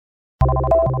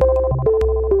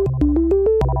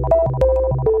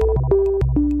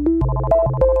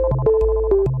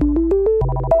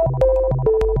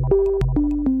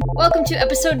to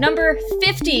episode number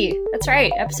 50. That's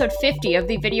right, episode 50 of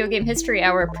the Video Game History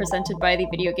Hour presented by the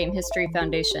Video Game History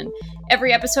Foundation.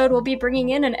 Every episode we'll be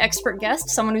bringing in an expert guest,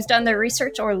 someone who's done their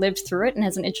research or lived through it and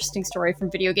has an interesting story from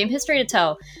video game history to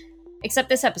tell. Except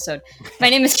this episode. My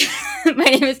name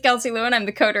is Kelsey Lewin. I'm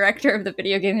the co-director of the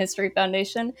Video Game History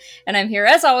Foundation, and I'm here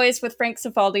as always with Frank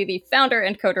Cifaldi, the founder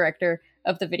and co-director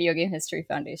of the Video Game History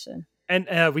Foundation.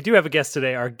 And we do have a guest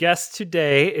today. Our guest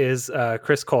today is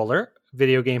Chris Kohler,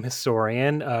 video game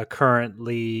historian,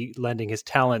 currently lending his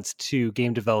talents to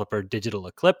game developer Digital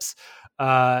Eclipse.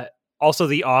 Also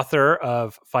the author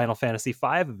of Final Fantasy V,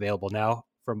 available now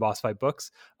from Boss Fight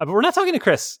Books. But we're not talking to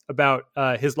Chris about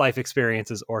his life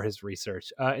experiences or his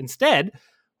research. Instead,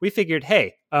 we figured,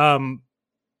 hey,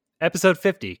 episode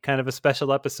 50, kind of a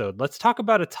special episode. Let's talk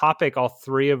about a topic all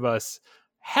three of us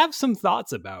have some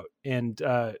thoughts about and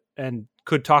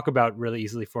could talk about really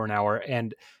easily for an hour.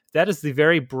 And that is the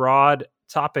very broad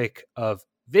topic of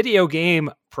video game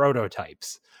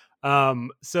prototypes.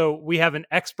 So we have an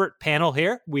expert panel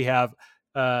here. We have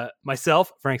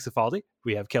myself, Frank Cifaldi.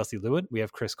 We have Kelsey Lewin. We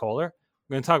have Chris Kohler.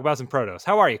 We're going to talk about some protos.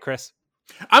 How are you, Chris?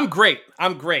 I'm great.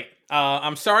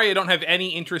 I'm sorry I don't have any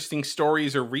interesting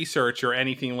stories or research or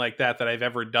anything like that I've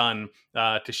ever done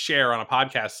to share on a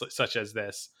podcast such as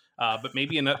this. But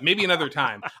maybe another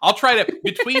time. I'll try to,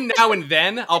 between now and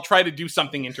then, I'll try to do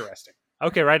something interesting.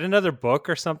 Okay, write another book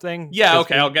or something. Yeah,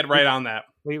 okay, I'll get right on that.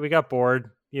 We got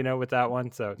bored, with that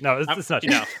one. So no, it's not.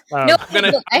 No,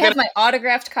 I have my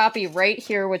autographed copy right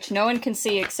here, which no one can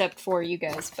see except for you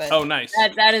guys. But oh, nice.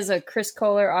 That is a Chris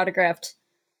Kohler autographed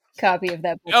copy of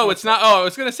that book. Oh, it's not. Oh, I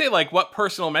was gonna say, like, what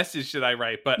personal message did I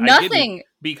write? But nothing, I didn't,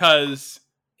 because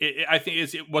I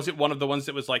think was it one of the ones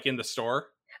that was like in the store.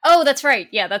 Oh, that's right.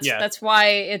 Yeah, that's why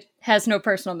it has no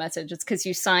personal message. It's because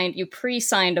you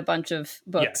pre-signed a bunch of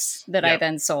books that I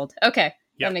then sold. Okay,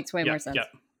 that makes way more sense.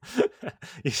 Yep.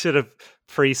 You should have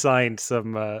pre-signed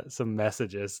some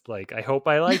messages like, I hope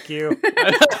I like you.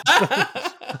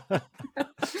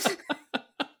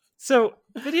 So,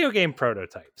 video game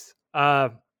prototypes.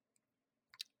 I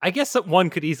guess that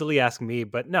one could easily ask me,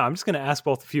 but no, I'm just going to ask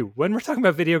both of you. When we're talking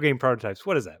about video game prototypes,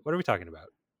 what is that? What are we talking about?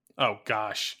 Oh,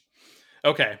 gosh.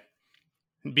 Okay.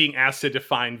 Being asked to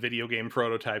define video game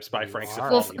prototypes by Frank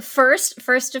Cifaldi. Well,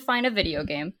 first define a video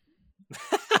game.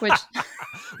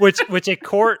 Which a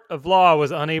court of law was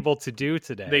unable to do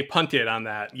today. They punted on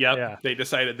that. Yep. Yeah. They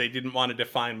decided they didn't want to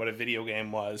define what a video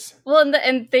game was. Well,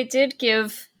 and they did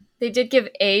give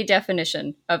a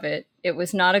definition of it. It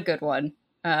was not a good one.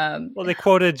 Well, they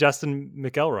quoted Justin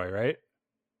McElroy, right?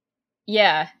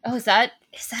 Yeah. Oh, is that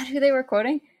who they were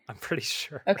quoting? I'm pretty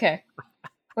sure. Okay.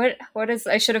 What is,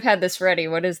 I should have had this ready.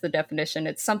 What is the definition?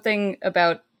 It's something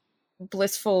about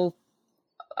blissful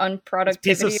unproductivity. It's a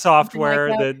piece of software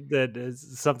that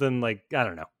is something like, I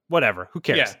don't know, whatever. Who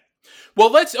cares? Yeah. Well,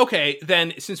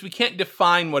 then, since we can't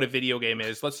define what a video game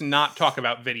is, let's not talk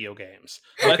about video games.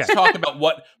 Let's talk about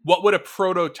what would a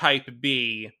prototype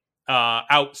be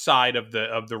outside of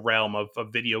the realm of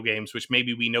video games, which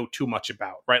maybe we know too much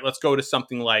about, right? Let's go to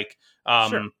something like,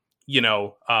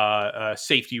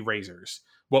 safety razors.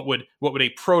 What would a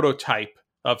prototype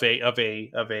of a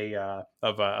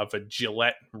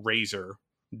Gillette razor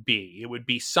be? It would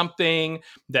be something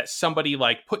that somebody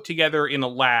like put together in a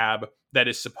lab that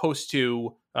is supposed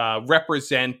to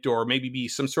represent or maybe be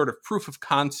some sort of proof of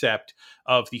concept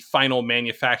of the final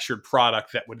manufactured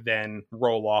product that would then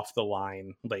roll off the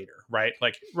line later, right?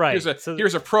 Like, right.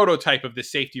 Here's a prototype of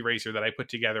this safety razor that I put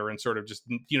together and sort of just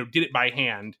did it by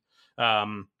hand.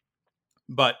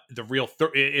 But the real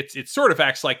it sort of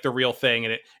acts like the real thing,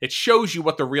 and it shows you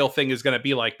what the real thing is going to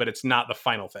be like, but it's not the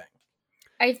final thing.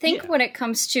 I think when it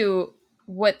comes to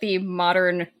what the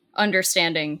modern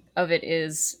understanding of it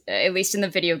is, at least in the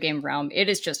video game realm, it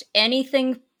is just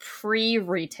anything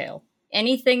pre-retail,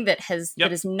 anything that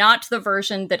is not the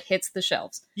version that hits the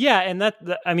shelves. Yeah, and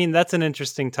that's an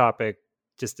interesting topic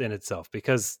just in itself,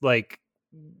 because like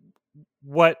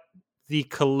what the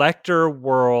collector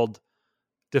world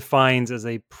defines as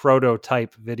a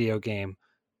prototype video game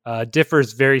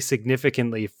differs very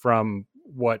significantly from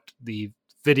what the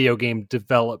video game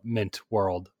development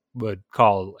world would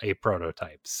call a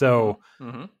prototype. So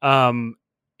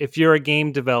if you're a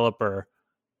game developer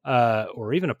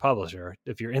or even a publisher,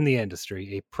 if you're in the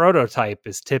industry, a prototype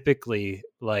is typically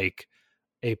like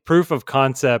a proof of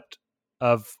concept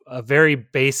of a very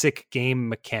basic game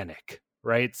mechanic,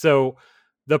 right? So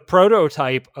the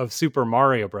prototype of Super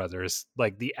Mario Brothers,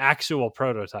 like the actual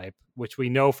prototype, which we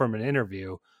know from an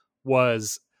interview,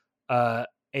 was a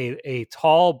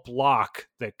tall block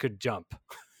that could jump.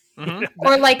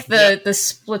 Or like the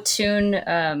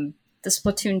Splatoon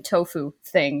Splatoon tofu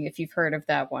thing, if you've heard of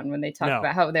that one, when they talk No.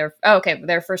 about how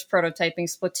their first prototyping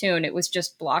Splatoon, it was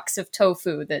just blocks of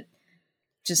tofu that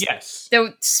just they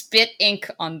would spit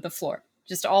ink on the floor,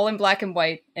 just all in black and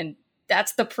white, and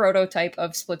that's the prototype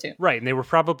of Splatoon. Right, and they were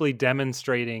probably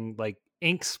demonstrating like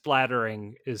ink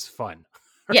splattering is fun.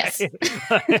 Right? Yes.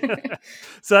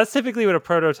 So that's typically what a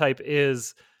prototype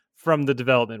is from the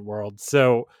development world.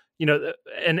 So, you know,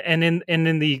 and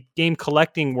in the game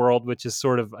collecting world, which is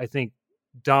sort of, I think,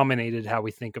 dominated how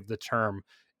we think of the term,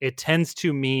 it tends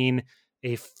to mean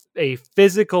a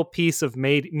physical piece of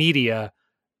media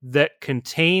that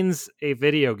contains a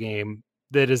video game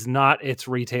that is not its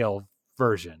retail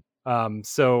version.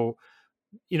 So,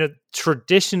 you know,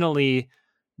 traditionally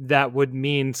that would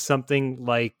mean something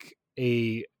like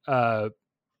a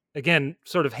again,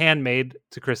 sort of handmade,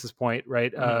 to Chris's point,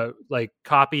 right? Like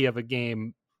copy of a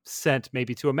game sent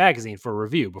maybe to a magazine for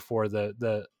review before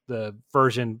the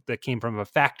version that came from a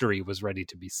factory was ready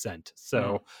to be sent.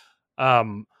 So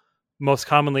most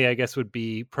commonly, I guess, would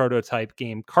be prototype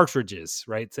game cartridges,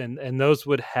 right? And those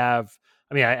would have,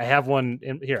 I mean, I have one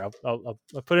in here. I'll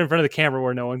put it in front of the camera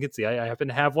where no one can see. I happen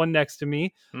to have one next to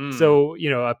me. So, you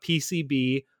know, a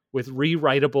PCB with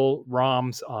rewritable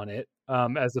ROMs on it,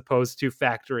 as opposed to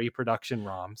factory production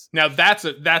ROMs. Now that's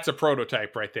a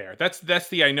prototype right there. That's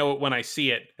the, I know it when I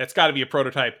see it. That's got to be a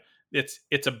prototype.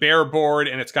 It's a bare board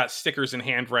and it's got stickers and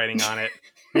handwriting on it.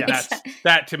 Yeah,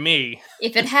 that to me.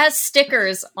 If it has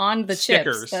stickers on the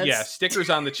chips, stickers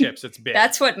on the chips. It's big.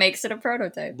 That's what makes it a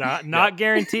prototype. Not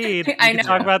guaranteed. I know. We can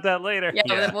talk about that later.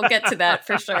 Yeah, we'll get to that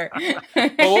for sure.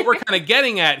 But what we're kind of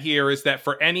getting at here is that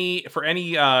for any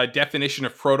definition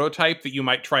of prototype that you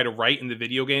might try to write in the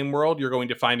video game world, you're going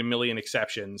to find a million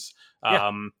exceptions.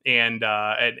 And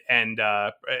that's,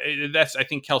 I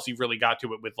think Kelsey really got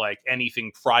to it with like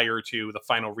anything prior to the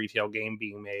final retail game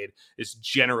being made is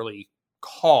generally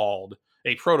called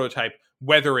a prototype,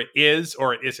 whether it is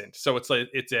or it isn't. So it's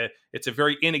a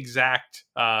very inexact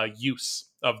use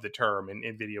of the term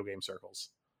in video game circles.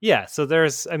 Yeah. So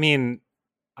there's, I mean,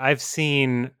 I've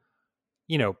seen,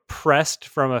 you know, pressed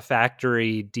from a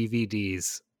factory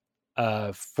DVDs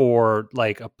for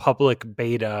like a public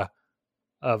beta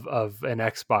of an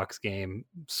Xbox game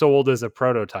sold as a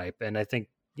prototype. And I think,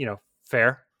 you know,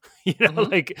 fair, you know,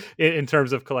 like in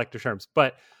terms of collector terms.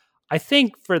 But I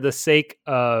think for the sake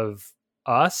of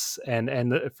us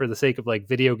and for the sake of like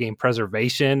video game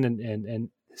preservation and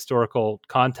historical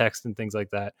context and things like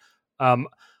that,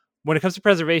 when it comes to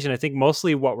preservation, I think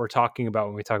mostly what we're talking about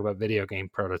when we talk about video game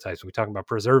prototypes, when we talk about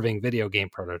preserving video game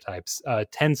prototypes,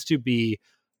 tends to be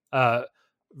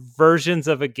versions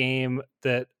of a game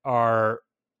that are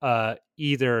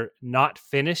either not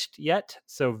finished yet.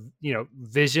 So, you know,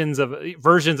 versions of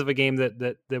a game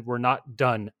that were not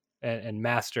done and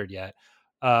mastered yet,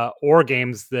 or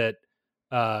games that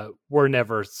were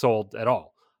never sold at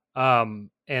all. And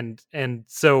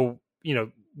so, you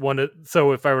know,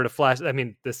 so if I were to flash, I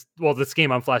mean, this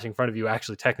game I'm flashing in front of you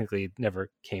actually technically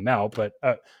never came out, but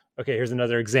okay, here's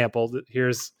another example.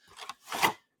 Here's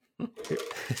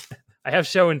I have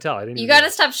show and tell. You got to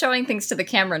stop showing things to the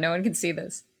camera. No one can see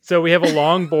this. So we have a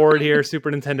long board here, Super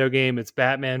Nintendo game. It's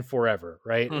Batman Forever,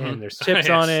 right? And there's chips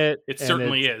on it. It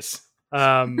certainly is.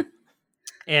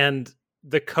 And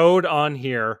the code on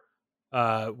here,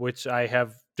 which I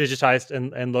have digitized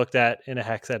and looked at in a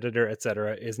hex editor,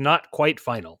 etc., is not quite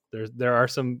final. There are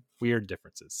some weird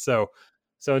differences. So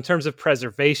in terms of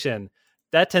preservation,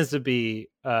 that tends to be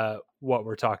what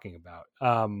we're talking about.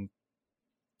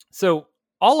 So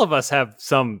all of us have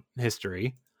some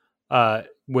history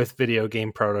with video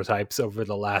game prototypes over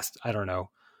the last, I don't know,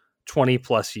 20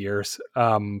 plus years.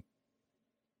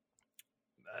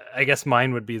 I guess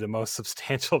mine would be the most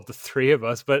substantial of the three of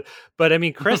us, but I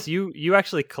mean, Chris, you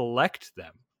actually collect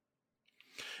them.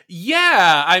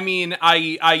 Yeah, I mean,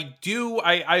 I do.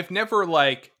 I've never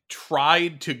like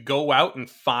tried to go out and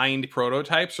find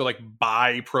prototypes or like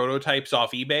buy prototypes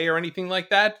off eBay or anything like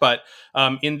that. But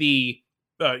in the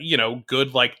you know,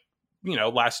 good like, you know,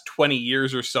 last 20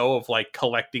 years or so of like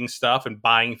collecting stuff and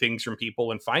buying things from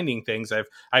people and finding things,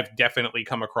 I've definitely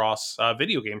come across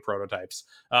video game prototypes.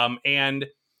 And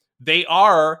they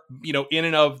are, you know, in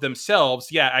and of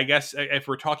themselves, yeah, I guess if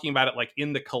we're talking about it like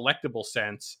in the collectible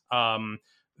sense,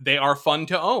 they are fun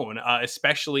to own,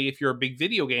 especially if you're a big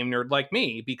video game nerd like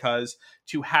me, because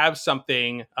to have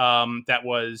something that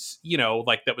was, you know,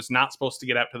 like that was not supposed to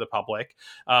get out to the public,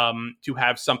 to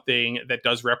have something that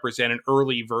does represent an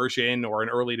early version or an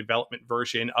early development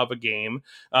version of a game,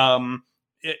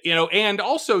 you know, and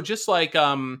also just like,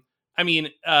 I mean,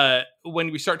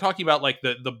 when we start talking about like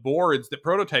the boards that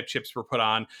prototype chips were put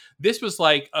on, this was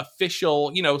like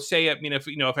official, say, I mean, if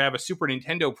I have a Super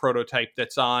Nintendo prototype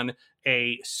that's on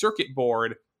a circuit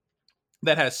board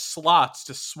that has slots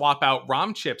to swap out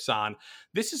ROM chips on,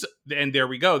 this is, and there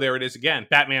we go. There it is again.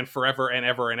 Batman Forever and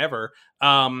Ever and Ever.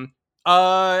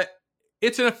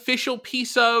 It's an official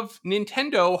piece of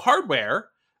Nintendo hardware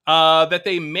that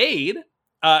they made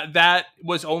that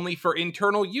was only for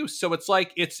internal use. So it's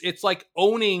like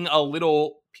owning a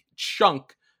little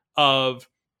chunk of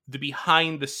the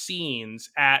behind the scenes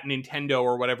at Nintendo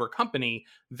or whatever company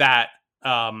that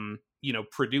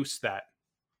produced that.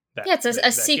 Yeah, it's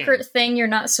a secret thing you're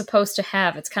not supposed to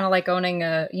have. It's kind of like owning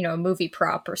a movie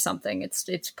prop or something.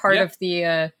 It's part of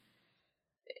the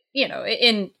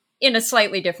in a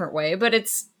slightly different way, but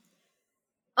it's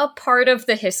a part of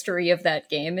the history of that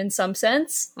game in some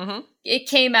sense. Mm-hmm. It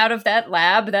came out of that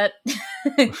lab, that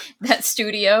that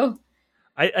studio.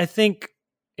 I think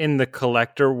in the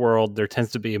collector world, there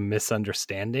tends to be a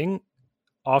misunderstanding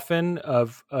often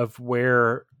of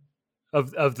where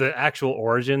of the actual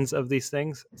origins of these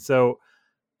things. So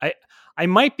I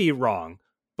might be wrong,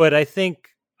 but I think,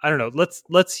 I don't know.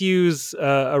 Let's use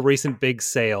a recent big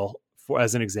sale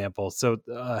as an example. So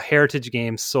Heritage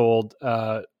Games sold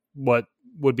what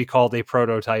would be called a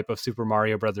prototype of Super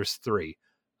Mario Brothers 3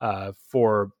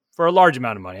 for a large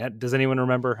amount of money. Does anyone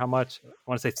remember how much? I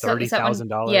want to say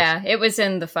 $30,000. Yeah, it was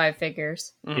in the 5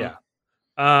 figures. Mm-hmm. Yeah.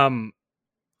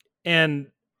 And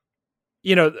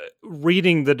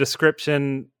reading the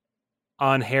description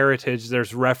on Heritage,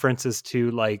 there's references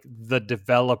to like the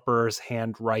developers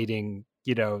handwriting,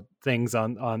 things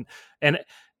on and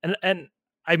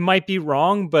I might be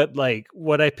wrong, but like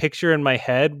what I picture in my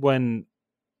head when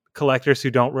collectors who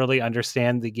don't really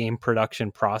understand the game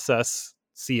production process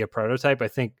see a prototype, I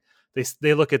think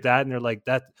they look at that and they're like,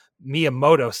 that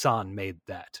Miyamoto-san made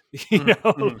that,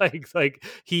 like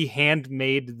he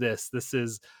handmade this. This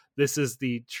is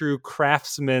the true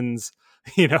craftsman's,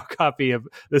 copy of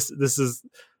this. This is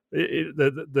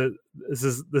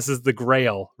this is the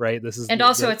Grail, right? This is, and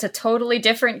also it's a totally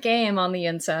different game on the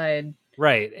inside,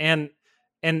 right? And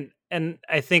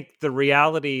I think the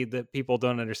reality that people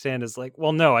don't understand is like,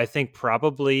 well, no, I think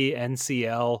probably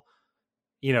NCL,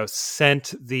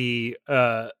 sent the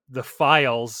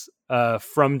files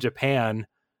from Japan.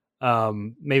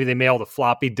 Maybe they mailed a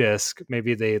floppy disk.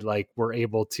 Maybe they like were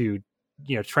able to,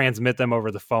 transmit them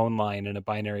over the phone line in a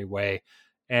binary way.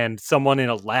 And someone in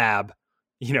a lab,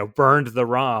 burned the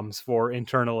ROMs for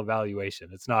internal evaluation.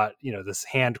 It's not, this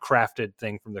handcrafted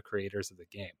thing from the creators of the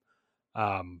game.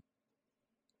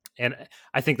 And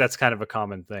I think that's kind of a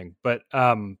common thing. But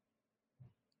I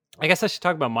guess I should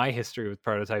talk about my history with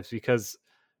prototypes, because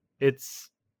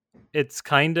it's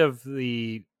kind of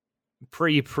the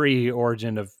pre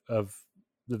origin of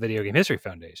the Video Game History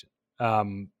Foundation.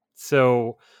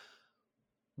 So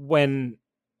when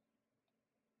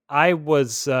I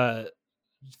was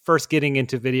first getting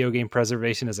into video game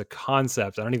preservation as a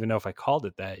concept, I don't even know if I called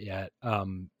it that yet.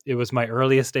 It was my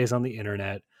earliest days on the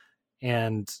internet,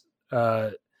 and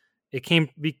it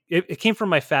came from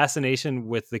my fascination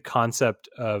with the concept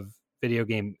of video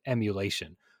game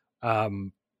emulation.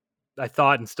 I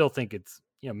thought and still think it's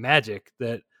magic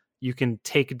that you can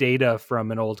take data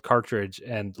from an old cartridge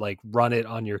and like run it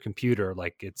on your computer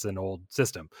like it's an old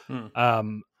system.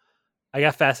 I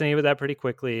got fascinated with that pretty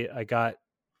quickly. I got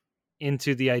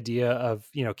into the idea of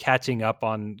catching up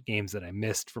on games that I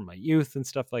missed from my youth and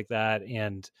stuff like that,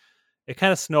 and it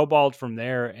kind of snowballed from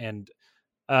there. And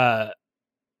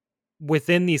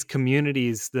within these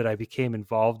communities that I became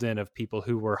involved in of people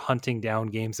who were hunting down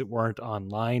games that weren't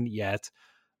online yet,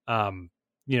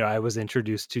 I was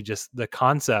introduced to just the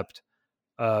concept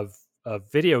of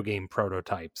video game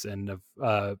prototypes and of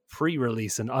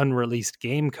pre-release and unreleased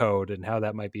game code and how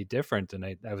that might be different. And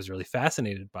I was really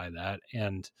fascinated by that.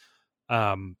 And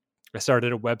I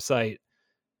started a website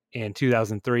in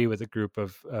 2003 with a group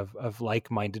of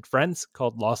like-minded friends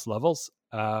called Lost Levels.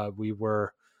 We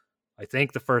were, I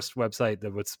think, the first website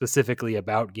that was specifically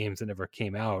about games that never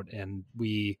came out. And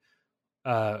we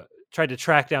tried to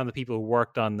track down the people who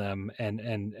worked on them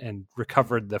and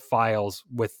recovered the files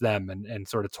with them and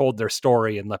sort of told their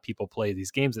story and let people play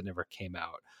these games that never came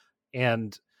out.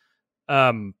 And,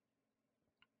 for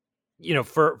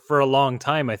a long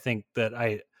time, I think that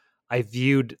I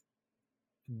viewed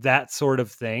that sort of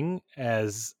thing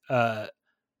as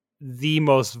the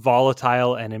most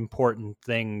volatile and important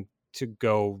thing to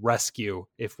go rescue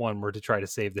if one were to try to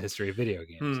save the history of video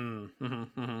games.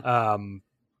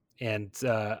 And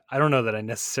I don't know that I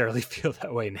necessarily feel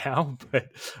that way now,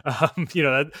 but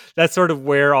that's sort of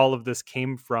where all of this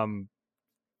came from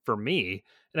for me.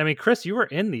 And I mean, Chris, you were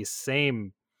in these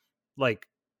same, like,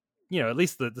 at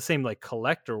least the same like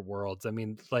collector worlds. I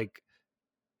mean, like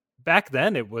back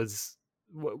then it was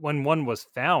when one was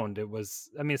found, it was,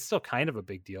 I mean, it's still kind of a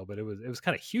big deal, but it was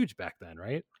kind of huge back then,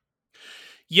 right?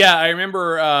 Yeah, I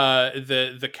remember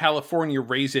the California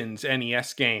Raisins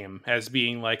NES game as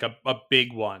being like a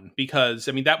big one, because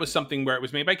I mean that was something where it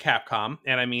was made by Capcom,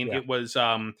 and I mean it was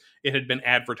it had been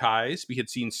advertised. We had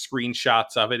seen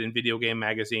screenshots of it in video game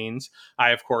magazines. I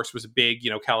of course was a big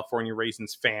California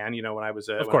Raisins fan. When I was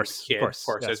a kid, of course,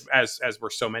 yes. as were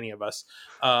so many of us.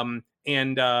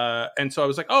 And so I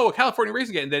was like, oh, a California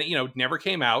Raisin game. And then, it never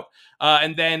came out.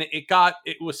 And then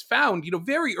it was found,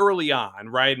 very early on,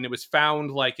 right? And it was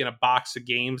found like in a box of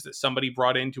games that somebody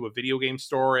brought into a video game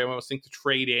store. I almost think to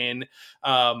trade in.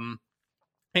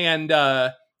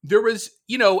 There was,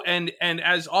 and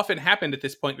as often happened at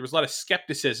this point, there was a lot of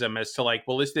skepticism as to like,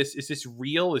 well, is this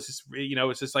real? Is this,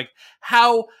 is this like,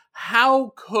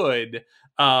 how could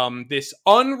this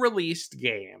unreleased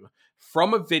game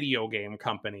from a video game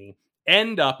company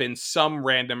end up in some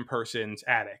random person's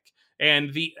attic?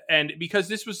 And because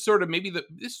this was sort of this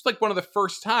was like one of the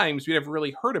first times we'd ever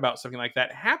really heard about something like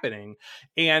that happening.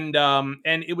 And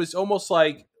it was almost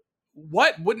like,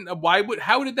 how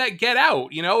did that get out?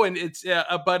 And it's,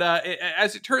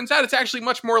 as it turns out, it's actually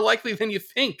much more likely than you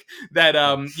think that,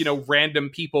 random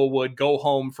people would go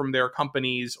home from their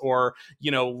companies or,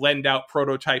 lend out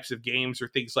prototypes of games or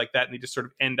things like that. And they just sort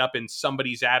of end up in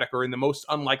somebody's attic or in the most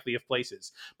unlikely of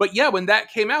places. But yeah, when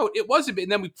that came out, it was a bit,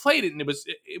 and then we played it and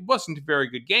it wasn't a very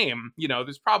good game.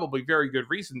 There's probably very good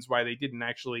reasons why they didn't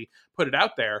actually put it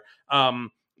out there.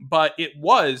 But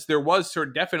there was sort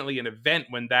of definitely an event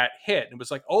when that hit. It was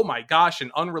like, oh my gosh,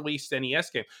 an unreleased NES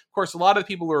game. Of course, a lot of the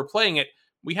people who were playing it,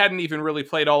 we hadn't even really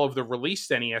played all of the released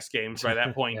NES games by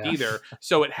that point either.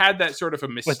 So it had that sort of a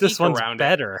mystique but this one's around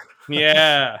better. it.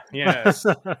 Yeah, yes.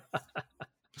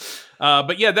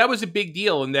 But yeah, that was a big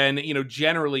deal. And then,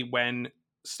 generally when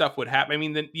stuff would happen, I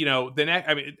mean,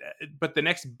 but the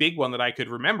next big one that I could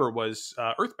remember was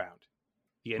Earthbound,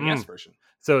 the NES version.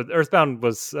 So Earthbound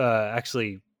was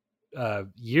actually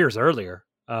years earlier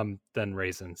than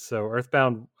Raisins. So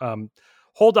Earthbound,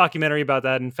 whole documentary about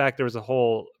that. In fact,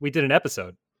 we did an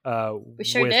episode. We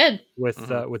sure did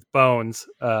with Bones,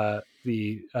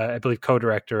 the I believe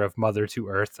co-director of Mother to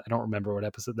Earth. I don't remember what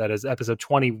episode that is. Episode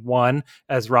 21,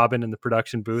 as Robin in the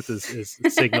production booth is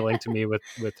signaling to me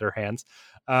with her hands.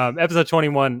 Episode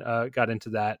 21 got into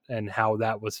that and how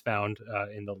that was found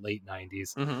in the late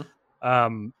 90s.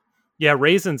 Yeah,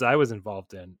 Raisins I was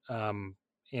involved in.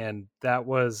 And that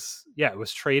was, it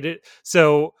was traded.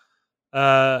 So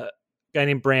a guy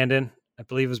named Brandon, I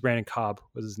believe it was Brandon Cobb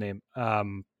was his name.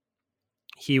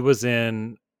 He was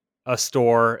in a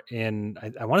store in,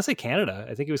 I want to say Canada.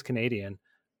 I think he was Canadian.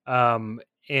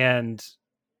 And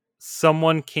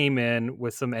someone came in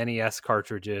with some NES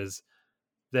cartridges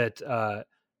that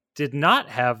did not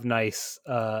have nice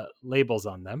labels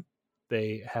on them.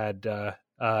 They had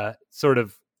sort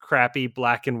of crappy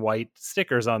black and white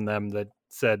stickers on them that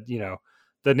said,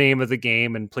 the name of the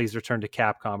game and please return to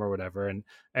Capcom or whatever.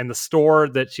 And the store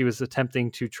that she was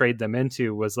attempting to trade them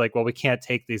into was like, well, we can't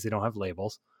take these. They don't have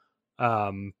labels.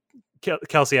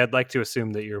 Kelsey, I'd like to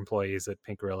assume that your employees at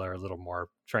Pink Gorilla are a little more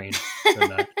trained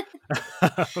than that.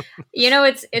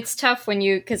 It's tough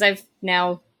because I've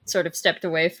now sort of stepped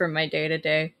away from my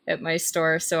day-to-day at my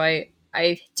store. So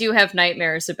I do have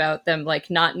nightmares about them, like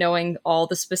not knowing all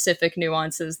the specific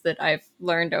nuances that I've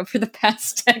learned over the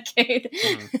past decade.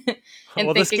 And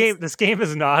well, this game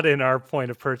is not in our point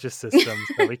of purchase system,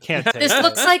 so we can't take this.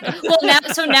 Looks like,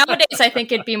 so nowadays I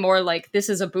think it'd be more like, this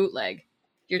is a bootleg.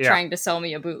 You're trying to sell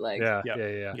me a bootleg.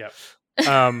 Yeah.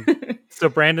 So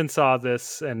Brandon saw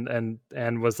this and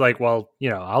was like, well,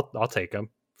 I'll take them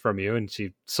from you. And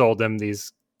she sold him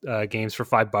these games for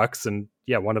 $5, and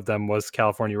one of them was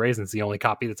California Raisins, the only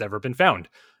copy that's ever been found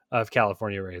of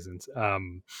California Raisins.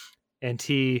 And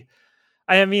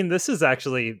this is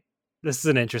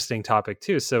an interesting topic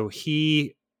too. So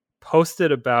he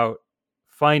posted about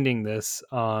finding this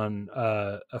on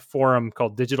a forum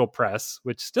called Digital Press,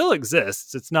 which still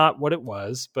exists. It's not what it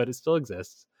was, but it still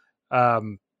exists.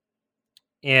 And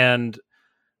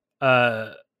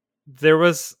there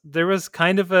was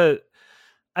kind of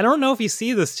I don't know if you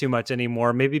see this too much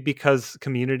anymore, maybe because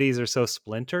communities are so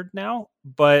splintered now,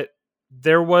 but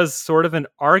there was sort of an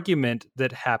argument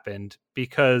that happened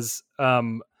because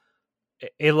a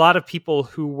lot of people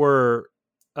who were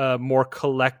more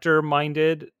collector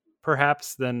minded,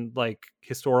 perhaps, than like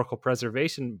historical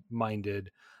preservation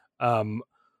minded,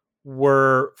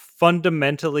 were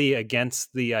fundamentally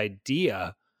against the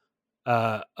idea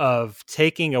of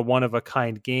taking a one of a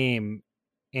kind game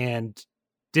and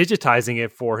digitizing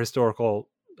it for historical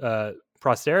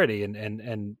posterity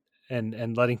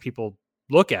and letting people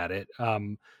look at it.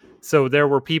 So there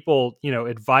were people,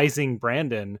 advising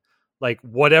Brandon, like,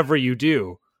 whatever you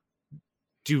do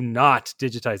not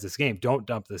digitize this game. Don't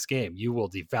dump this game. You will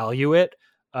devalue it.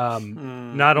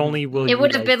 Not only will it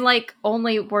would have been like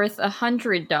only worth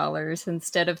 $100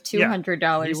 instead of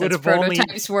 $200 as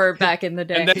prototypes were back in the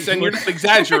day. And you're not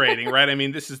exaggerating, right? I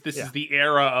mean, this is the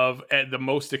era of the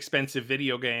most expensive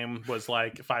video game was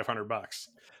like $500.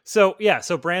 So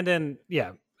Brandon,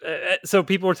 so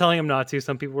people were telling him not to.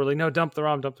 Some people were like, no, dump the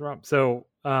ROM. So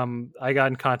I got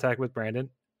in contact with Brandon,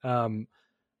 and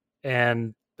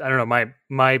I don't know,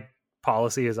 my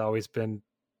policy has always been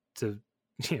to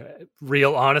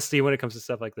real honesty when it comes to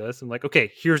stuff like this. I'm like,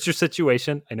 okay, here's your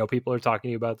situation. I know people are talking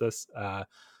to you about this.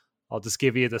 I'll just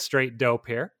give you the straight dope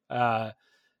here.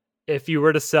 If you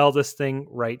were to sell this thing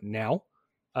right now,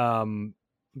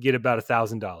 get about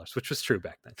 $1,000, which was true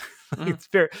back then. It's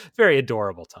very, very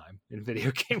adorable time in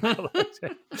video game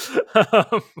collecting.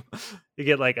 You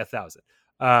get like 1,000.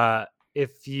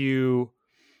 If you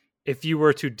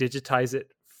were to digitize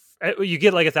it, you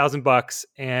get like $1,000,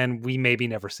 and we maybe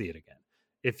never see it again.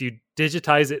 If you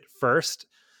digitize it first,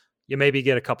 you maybe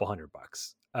get a couple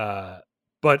 $100.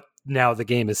 But now the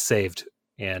game is saved,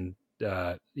 and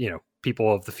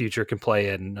people of the future can play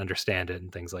it and understand it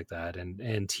and things like that.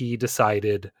 And he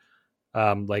decided,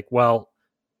 money's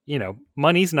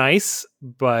nice,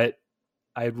 but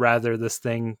I'd rather this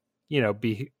thing,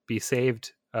 be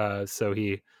saved. So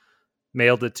he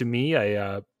mailed it to me.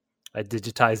 I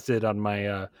digitized it on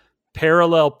my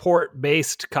parallel port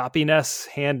based CopyNES,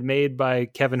 handmade by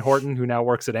Kevin Horton, who now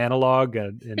works at Analog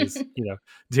and is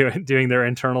doing their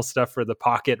internal stuff for the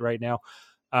Pocket right now.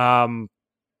 And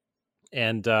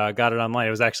got it online. It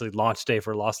was actually launch day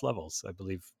for Lost Levels, I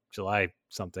believe July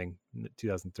something,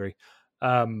 2003.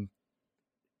 But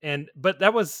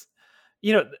that was,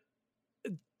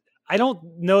 I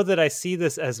don't know that I see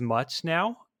this as much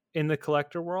now in the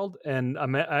collector world, and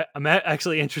I'm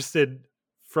actually interested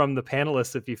from the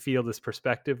panelists if you feel this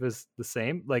perspective is the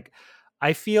same. Like,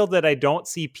 I feel that I don't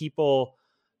see people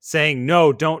saying,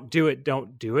 no, don't do it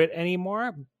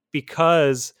anymore,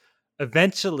 because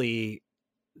eventually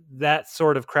that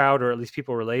sort of crowd, or at least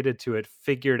people related to it,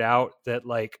 figured out that,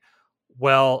 like,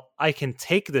 well, I can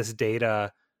take this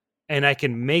data and I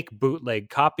can make bootleg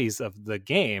copies of the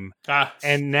game.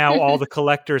 And now all the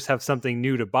collectors have something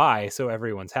new to buy, so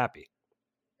everyone's happy.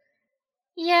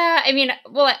 Yeah, I mean,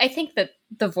 well, I think that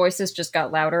the voices just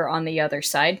got louder on the other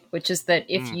side, which is that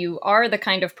if you are the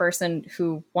kind of person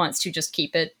who wants to just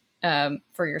keep it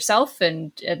for yourself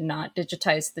and not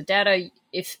digitize the data,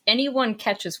 if anyone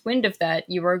catches wind of that,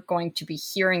 you are going to be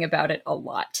hearing about it a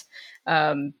lot.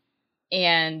 And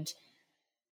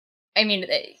I mean,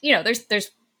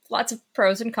 there's lots of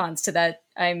pros and cons to that.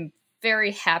 I'm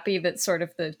very happy that sort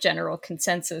of the general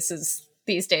consensus is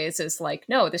these days is like,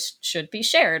 no, this should be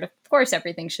shared. Of course,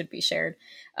 everything should be shared.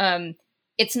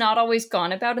 It's not always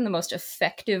gone about in the most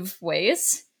effective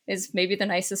ways, is maybe the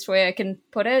nicest way I can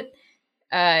put it.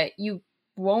 You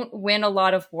won't win a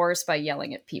lot of wars by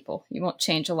yelling at people. You won't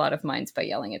change a lot of minds by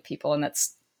yelling at people. And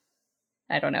that's,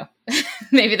 I don't know,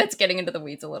 maybe that's getting into the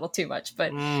weeds a little too much,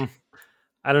 but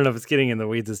I don't know if it's getting in the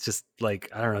weeds. It's just like,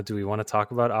 I don't know. Do we want to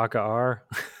talk about Aka-R?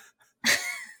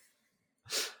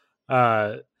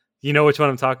 You know which one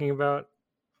I'm talking about?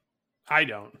 I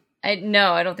don't. I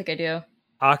don't think I do.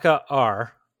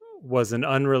 Aka-R was an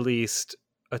unreleased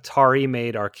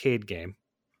Atari-made arcade game.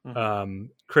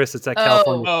 Chris, it's at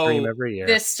California Stream every year.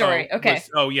 This story, okay.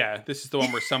 This is the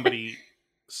one where somebody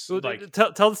like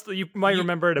tell us. You might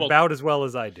remember it about as well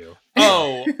as I do.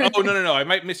 No. I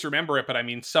might misremember it, but I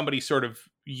mean, somebody sort of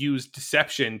used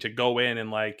deception to go in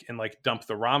and dump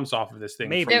the ROMs off of this thing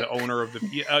from the owner of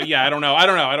the. I don't know. I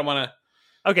don't want to.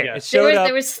 Okay, yeah.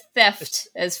 There was theft,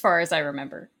 as far as I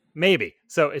remember. Maybe.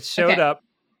 So it showed up.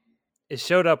 It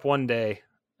showed up one day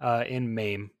in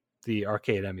MAME, the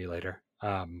arcade emulator.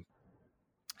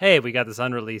 Hey, we got this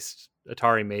unreleased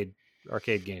Atari-made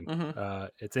arcade game.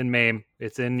 It's in MAME.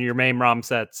 It's in your MAME ROM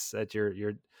sets at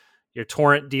your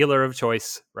torrent dealer of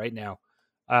choice right now.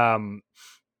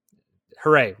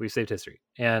 Hooray! We've saved history.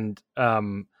 And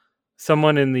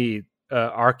someone in the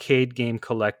arcade game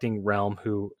collecting realm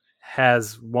who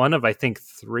has one of, I think,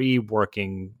 3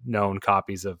 working known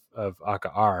copies of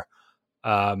Aka-R,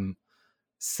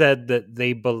 said that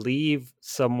they believe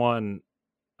someone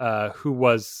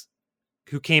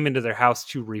who came into their house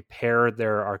to repair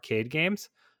their arcade games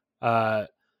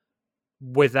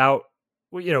without,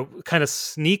 kind of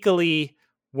sneakily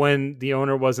when the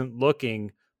owner wasn't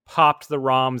looking, popped the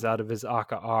ROMs out of his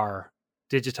AKR,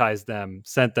 digitized them,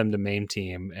 sent them to MAME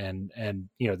team, and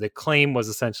the claim was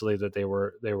essentially that they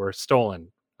were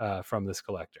stolen from this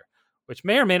collector, which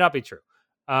may or may not be true.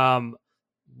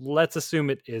 Let's assume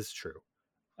it is true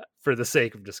for the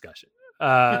sake of discussion.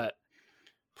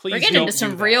 Please we're getting don't into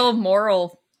some do that. real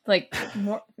moral,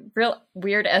 real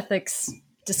weird ethics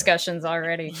discussions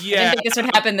already. Yeah, I didn't think this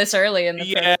would happen this early in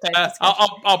the prototype discussion.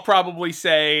 I'll probably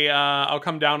say I'll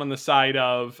come down on the side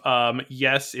of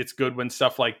yes, it's good when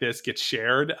stuff like this gets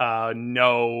shared.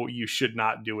 No, you should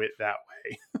not do it that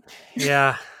way.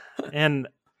 Yeah, and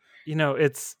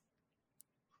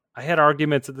I had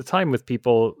arguments at the time with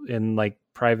people in like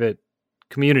private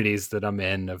communities that I'm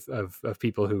in of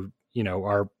people who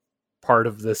are part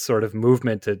of this sort of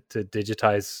movement to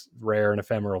digitize rare and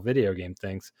ephemeral video game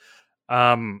things.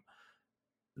 That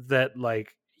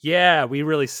like, yeah, we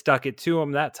really stuck it to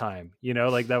them that time.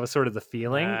 Like that was sort of the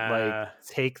feeling. Like,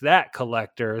 take that,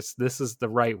 collectors. This is the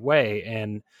right way.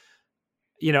 And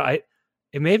it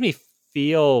made me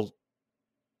feel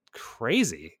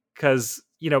crazy because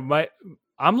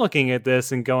I'm looking at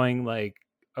this and going like,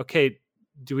 okay,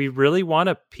 do we really want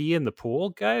to pee in the pool,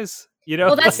 guys?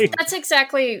 Well, that's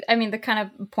exactly, the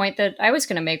kind of point that I was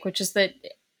going to make, which is that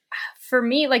for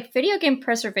me, like, video game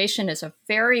preservation is a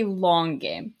very long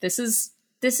game. This is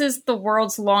the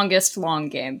world's longest long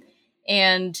game.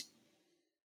 And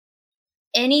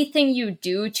anything you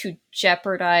do to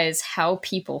jeopardize how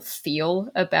people feel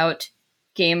about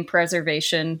game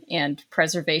preservation and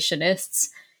preservationists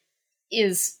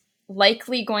is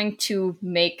likely going to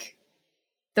make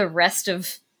the rest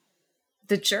of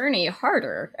the journey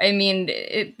harder.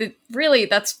 It really,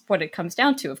 that's what it comes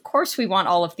down to. Of course, we want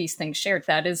all of these things shared.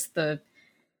 That's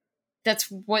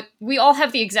what we all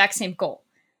have, the exact same goal.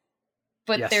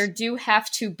 But yes, there do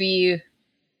have to be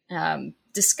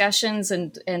discussions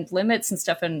and limits and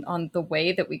stuff on the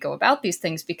way that we go about these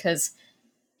things, because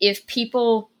if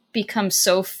people become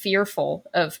so fearful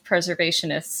of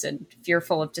preservationists and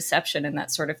fearful of deception and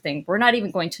that sort of thing, we're not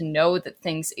even going to know that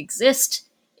things exist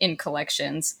in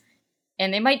collections,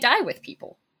 and they might die with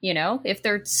people. If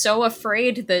they're so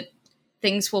afraid that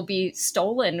things will be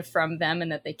stolen from them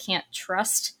and that they can't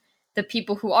trust the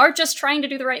people who are just trying to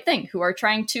do the right thing, who are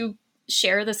trying to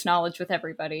share this knowledge with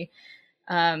everybody.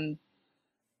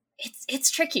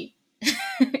 It's tricky.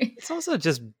 It's also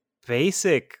just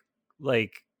basic,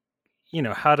 like,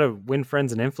 how to win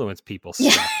friends and influence people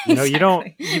stuff. Yeah,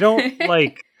 exactly.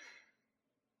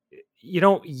 You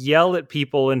don't yell at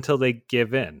people until they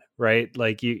give in, right?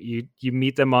 Like you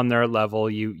meet them on their level,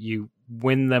 you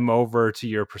win them over to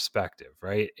your perspective,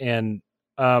 right? And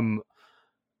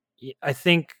I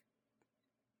think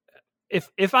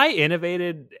if I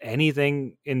innovated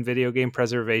anything in video game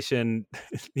preservation,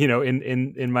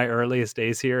 in my earliest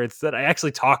days here, it's that I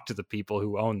actually talked to the people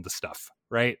who own the stuff,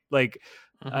 right? Like,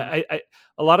 I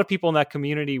a lot of people in that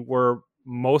community were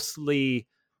mostly,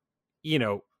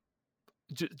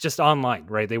 just online,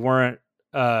 right? They weren't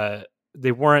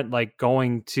like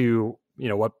going to,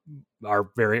 what our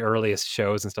very earliest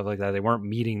shows and stuff like that. They weren't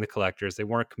meeting the collectors. They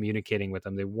weren't communicating with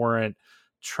them. They weren't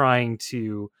trying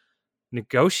to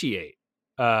negotiate,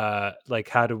 like,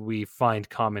 how do we find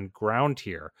common ground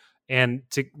here? And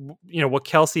to, what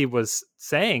Kelsey was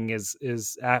saying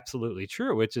is absolutely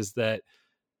true, which is that,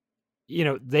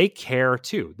 they care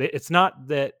too. It's not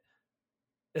that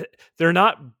they're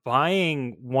not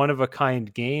buying one of a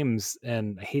kind games,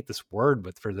 and I hate this word,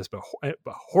 but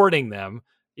hoarding them,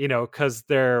 because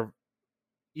they're,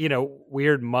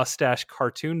 weird mustache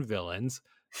cartoon villains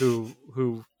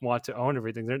who want to own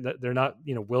everything. They're not,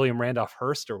 William Randolph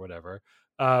Hearst or whatever.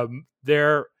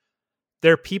 They're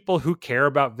people who care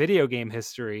about video game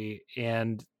history,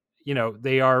 and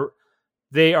they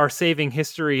are saving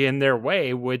history in their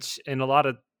way, which in a lot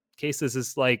of cases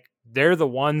is like, they're the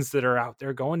ones that are out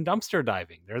there going dumpster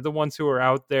diving. They're the ones who are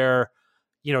out there,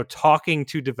 talking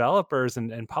to developers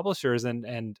and publishers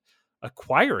and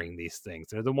acquiring these things.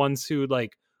 They're the ones who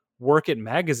like work at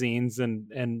magazines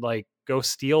and like go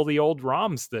steal the old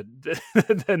ROMs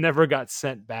that never got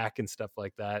sent back and stuff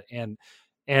like that.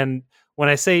 And when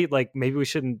I say like, maybe we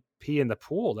shouldn't pee in the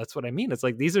pool, that's what I mean. It's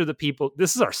like, these are the people,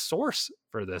 this is our source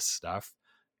for this stuff.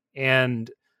 And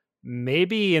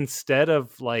maybe instead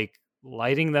of like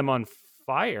lighting them on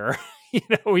fire,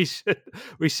 we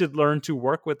should learn to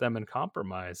work with them and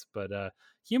compromise. But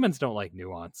humans don't like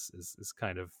nuance is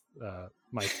kind of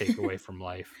my takeaway from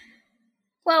life.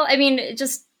 Well,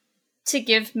 just to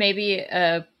give maybe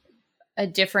a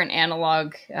different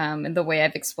analog, in the way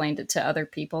I've explained it to other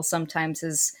people sometimes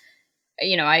is,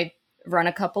 I run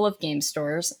a couple of game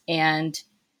stores, and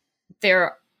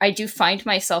there I do find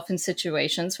myself in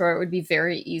situations where it would be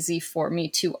very easy for me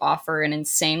to offer an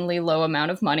insanely low amount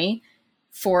of money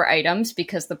for items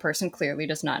because the person clearly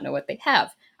does not know what they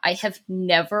have. I have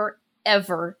never,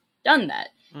 ever done that.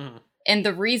 Mm-hmm. And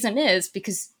the reason is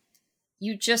because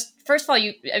you just, first of all,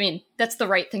 that's the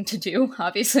right thing to do.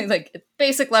 Obviously, like at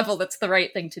basic level, that's the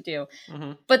right thing to do.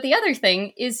 Mm-hmm. But the other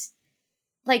thing is,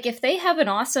 like, if they have an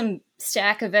awesome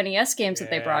stack of NES games that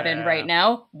they brought in right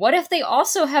now, what if they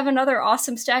also have another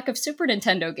awesome stack of Super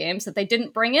Nintendo games that they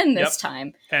didn't bring in this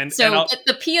time? And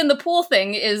the pee in the pool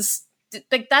thing is,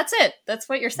 like, that's it. That's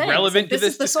what you're saying. Relevant to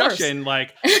this discussion.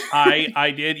 Like,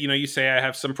 I did, you say I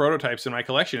have some prototypes in my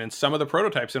collection, and some of the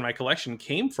prototypes in my collection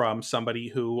came from somebody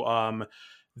who,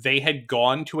 they had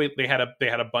gone to they had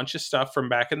a bunch of stuff from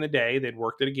back in the day. They'd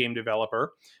worked at a game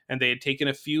developer, and they had taken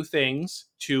a few things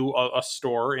to a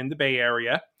store in the Bay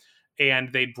Area,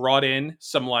 and they brought in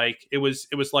some, like, it was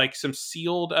like some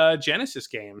sealed Genesis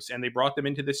games, and they brought them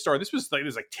into this store. This was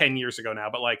like 10 years ago now,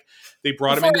 but like they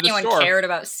brought them into the store. Anyone cared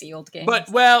about sealed games? But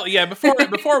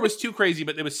before it was too crazy,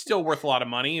 but it was still worth a lot of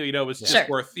money. It was just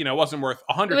worth, it wasn't worth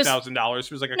 $100,000. It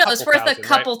was like it was worth a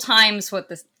couple times what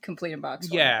the completed box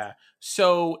was. Yeah.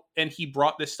 So, and he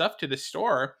brought this stuff to the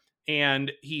store,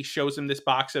 and he shows him this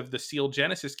box of the sealed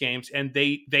Genesis games, and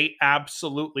they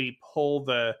absolutely pull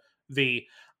the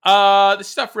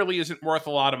stuff really isn't worth a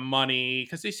lot of money,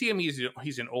 because they see him,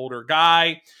 he's an older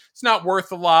guy. It's not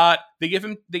worth a lot. They give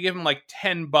him like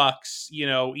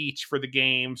 $10, each for the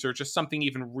games, or just something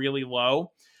even really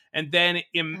low. And then,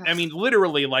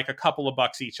 literally like a couple of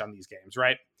bucks each on these games,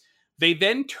 right? They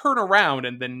then turn around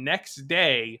and the next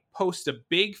day post a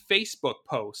big Facebook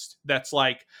post that's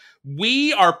like,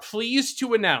 "We are pleased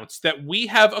to announce that we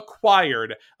have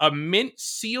acquired a mint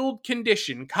sealed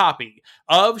condition copy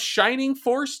of Shining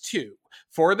Force 2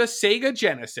 for the Sega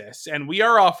Genesis, and we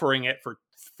are offering it for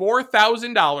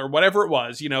 $4,000, whatever it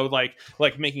was,"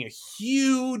 like making a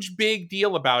huge big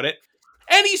deal about it.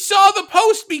 And he saw the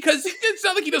post, because it's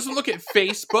not like he doesn't look at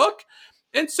Facebook.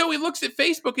 And so he looks at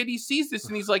Facebook and he sees this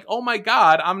and he's like, "Oh my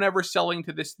God, I'm never selling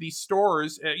to these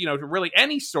stores, to really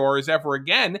any stores ever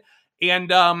again." And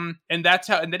that's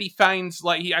how, and then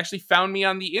he actually found me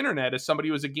on the internet as somebody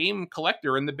who was a game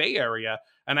collector in the Bay Area.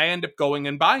 And I end up going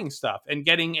and buying stuff and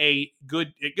getting a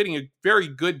very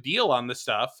good deal on the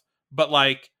stuff, but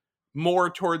like more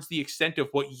towards the extent of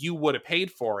what you would have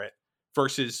paid for it,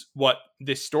 versus what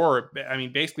this store,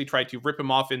 basically tried to rip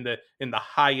him off in the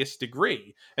highest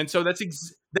degree. And so that's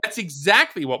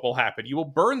exactly what will happen. You will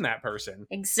burn that person.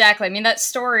 Exactly. That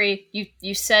story,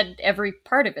 you said every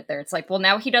part of it there. It's like, well,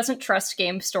 now he doesn't trust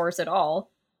game stores at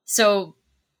all. So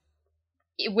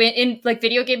in like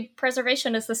video game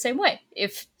preservation is the same way.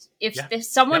 If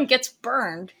someone gets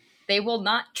burned, they will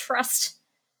not trust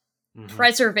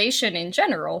preservation in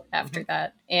general after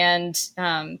that. And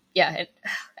I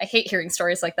hate hearing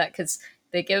stories like that, because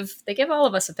they give all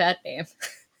of us a bad name.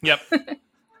 Yep.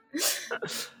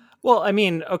 Well,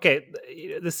 okay,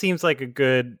 this seems like a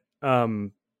good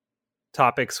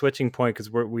topic switching point,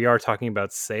 because we are talking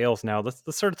about sales now. Let's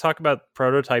sort of talk about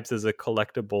prototypes as a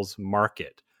collectibles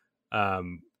market,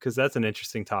 because that's an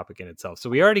interesting topic in itself. So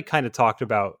we already kind of talked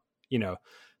about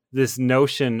this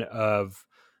notion of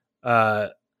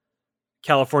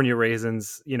California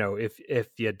raisins, if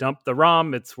you dump the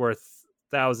ROM, it's worth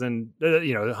 1,000,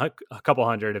 a couple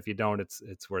hundred. If you don't,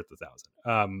 it's worth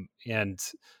 1,000.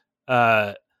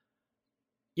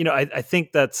 I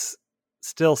think that's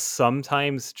still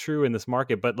sometimes true in this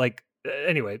market, but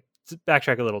anyway, to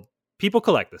backtrack a little, people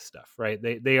collect this stuff, right?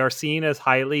 They are seen as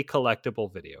highly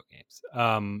collectible video games.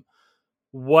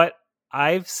 What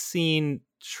I've seen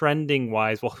trending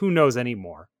wise, well, who knows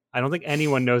anymore? I don't think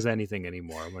anyone knows anything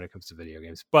anymore when it comes to video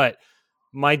games. But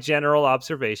my general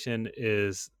observation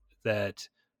is that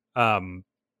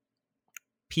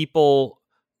people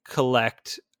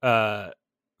collect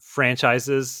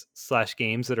franchises /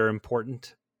 games that are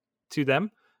important to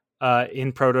them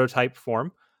in prototype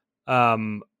form,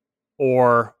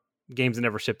 or games that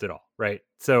never shipped at all, right?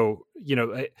 So,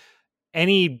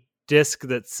 any disc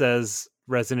that says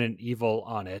Resident Evil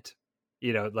on it,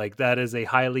 that is a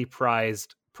highly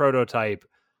prized prototype.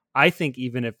 I think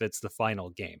even if it's the final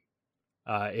game,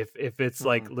 if it's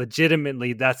like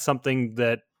legitimately that's something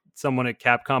that someone at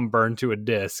Capcom burned to a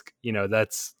disc,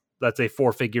 that's a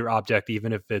 4-figure object,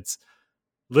 even if it's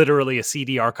literally a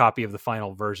CDR copy of the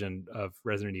final version of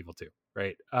Resident Evil 2,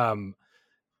 right?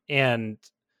 And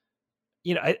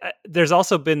there's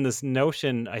also been this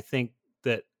notion, I think,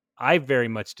 that I very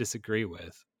much disagree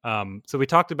with. So we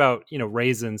talked about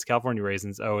raisins, California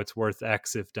raisins. Oh, it's worth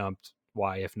X if dumped,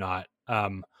 Y if not.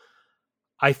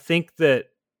 I think that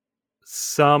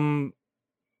some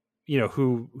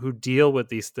who deal with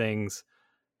these things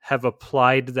have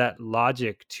applied that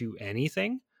logic to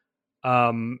anything.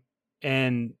 And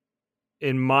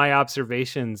in my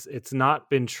observations, it's not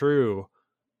been true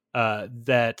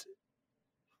that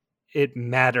it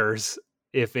matters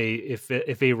if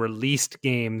a released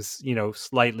game's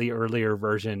slightly earlier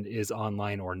version is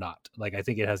online or not. Like, I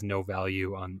think it has no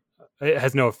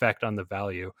effect on the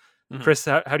value. Mm-hmm. Chris,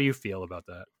 how do you feel about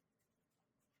that?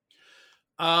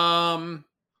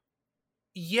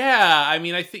 Yeah, I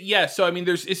mean, I think, yeah. So, I mean,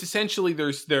 there's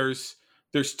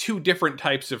two different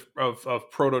types of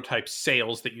prototype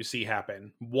sales that you see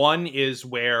happen. One is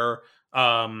where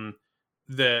the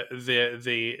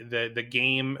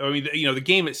game, I mean, the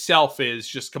game itself is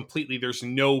just completely, there's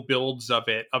no builds of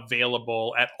it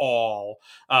available at all,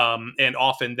 and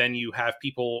often then you have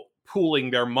people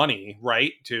pooling their money,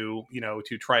 right, to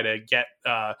try to get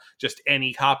just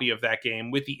any copy of that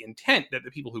game, with the intent that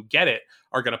the people who get it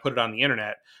are going to put it on the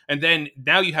internet. And then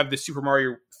now you have the Super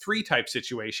Mario 3 type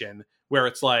situation where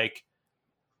it's like,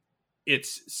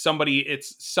 it's somebody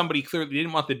clearly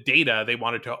didn't want the data. They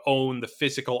wanted to own the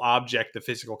physical object, the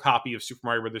physical copy of Super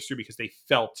Mario Bros. 3, because they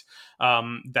felt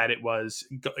that it was,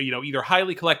 either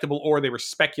highly collectible, or they were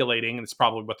speculating, and it's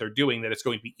probably what they're doing, that it's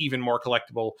going to be even more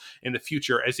collectible in the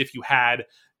future, as if you had,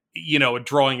 a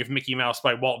drawing of Mickey Mouse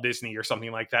by Walt Disney or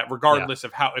something like that, regardless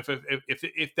of how,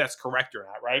 if that's correct or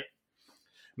not, right?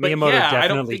 Miyamoto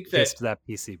definitely kissed that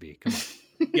PCB. Come on.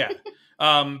 Yeah.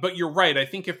 But you're right. I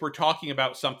think if we're talking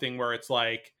about something where it's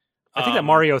like, I think that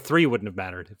Mario 3 wouldn't have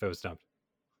mattered if it was dumped.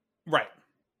 Right.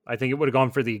 I think it would have gone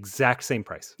for the exact same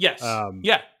price. Yes.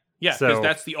 Yeah. Because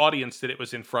that's the audience that it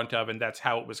was in front of, and that's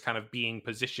how it was kind of being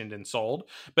positioned and sold.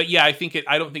 But yeah, I think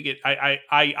I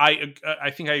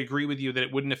think I agree with you that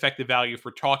it wouldn't affect the value if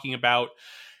we're talking about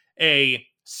a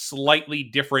slightly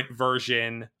different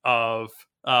version of,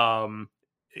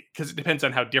 because it depends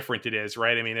on how different it is,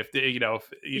 right? I mean,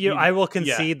 I will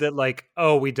concede that, like,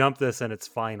 we dumped this and it's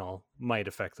final, might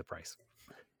affect the price.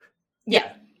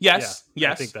 Yeah. Yes.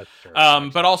 I think that's true.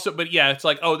 But it's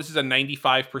like, this is a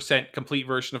 95% complete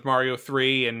version of Mario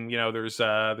 3, and there's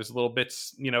little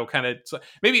bits, kind of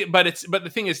maybe, but the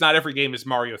thing is, not every game is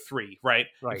Mario 3, right?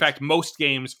 In fact, most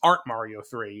games aren't Mario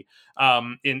 3,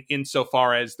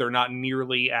 insofar as they're not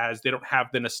nearly as, they don't have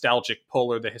the nostalgic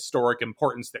pull or the historic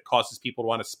importance that causes people to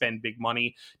want to spend big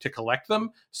money to collect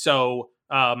them. So,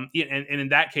 and in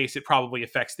that case, it probably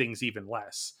affects things even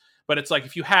less. But it's like,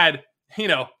 if you had,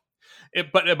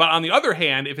 but on the other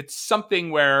hand, if it's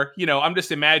something where, I'm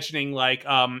just imagining like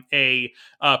a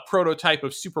prototype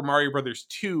of Super Mario Brothers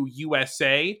 2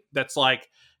 USA that's like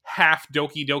half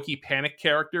Doki Doki Panic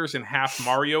characters and half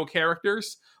Mario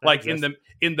characters, like in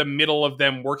the middle of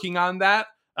them working on that,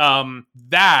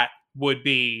 that would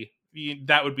be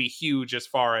huge as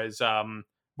far as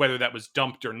whether that was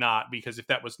dumped or not. Because if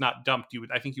that was not dumped,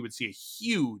 I think you would see a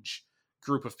huge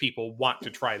group of people want to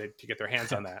try to get their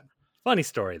hands on that. Funny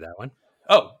story, that one.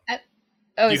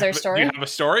 Is there a story? Do you have a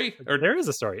story? Or there is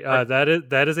a story.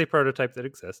 That is a prototype that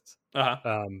exists.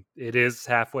 Uh-huh. It is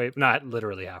halfway, not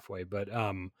literally halfway, but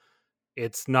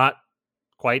it's not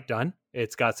quite done.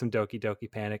 It's got some Doki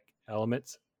Doki Panic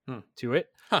elements to it.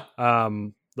 Huh.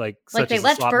 Like they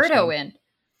left Birdo in.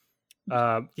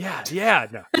 No.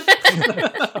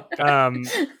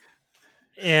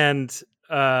 And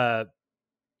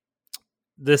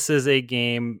this is a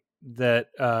game that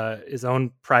is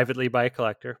owned privately by a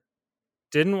collector.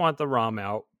 Didn't want the ROM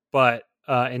out, but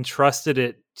entrusted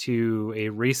it to a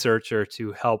researcher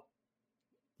to help,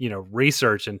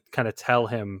 research and kind of tell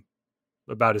him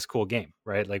about his cool game,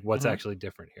 right? Like, what's actually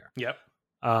different here. Yep.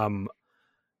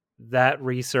 That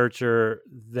researcher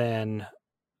then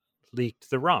leaked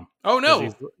the ROM. Oh no!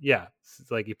 It's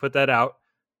like, he put that out.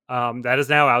 That is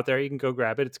now out there. You can go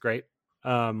grab it. It's great.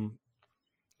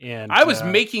 And I was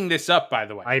making this up, by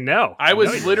the way. I know. I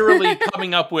was literally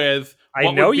coming up with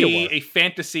what would be a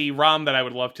fantasy ROM that I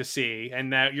would love to see, and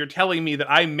now you're telling me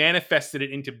that I manifested it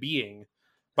into being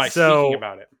by speaking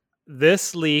about it.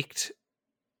 This leaked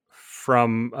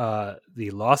from the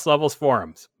Lost Levels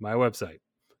forums, my website.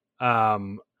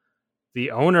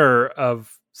 The owner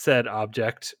of said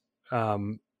object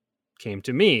came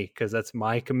to me, because that's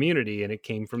my community, and it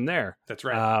came from there. That's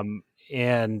right.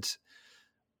 And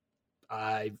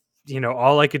I,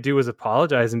 all I could do was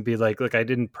apologize and be like, look, I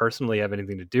didn't personally have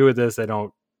anything to do with this. I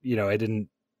didn't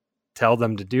tell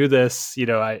them to do this.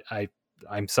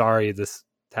 I'm sorry this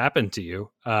happened to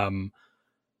you.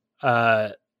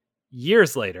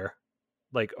 Years later,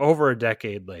 like over a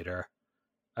decade later,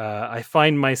 I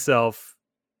find myself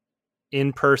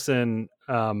in person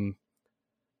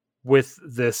with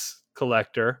this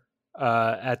collector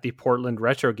at the Portland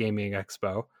Retro Gaming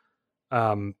Expo,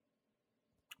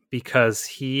 because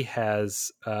he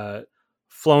has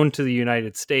flown to the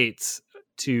United States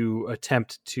to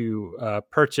attempt to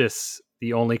purchase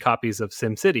the only copies of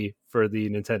SimCity for the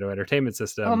Nintendo Entertainment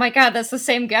System. Oh my god, that's the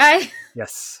same guy?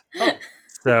 Yes.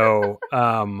 So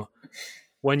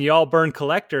when y'all burn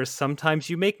collectors, sometimes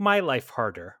you make my life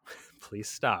harder. Please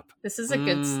stop. This is a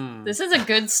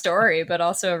good story, but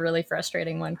also a really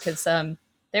frustrating one, because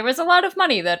there was a lot of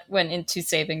money that went into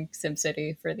saving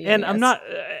SimCity for the and NES. I'm not,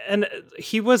 and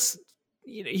he was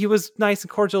nice and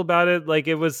cordial about it. Like,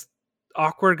 it was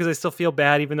awkward because I still feel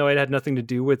bad, even though it had nothing to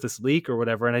do with this leak or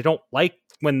whatever. And I don't like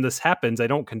when this happens. I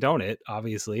don't condone it.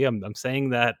 Obviously, I'm saying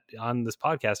that on this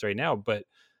podcast right now. But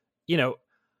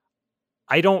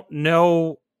I don't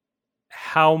know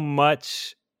how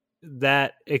much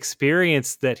that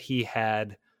experience that he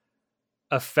had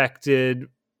affected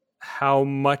how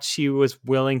much he was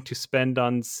willing to spend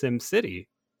on SimCity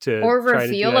or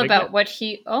reveal about what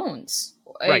he owns.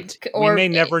 Right. We may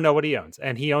never know what he owns,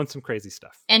 and he owns some crazy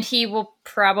stuff. And he will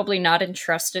probably not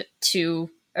entrust it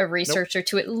to a researcher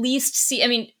to at least see. I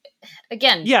mean,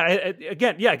 again,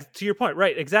 to your point,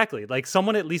 right? Exactly. Like,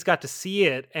 someone at least got to see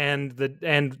it, and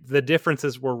the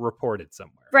differences were reported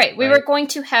somewhere. Right. We were going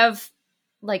to have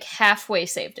like halfway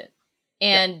saved it,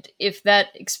 and if that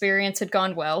experience had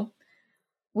gone well,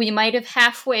 we might have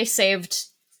halfway saved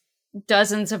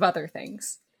dozens of other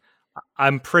things.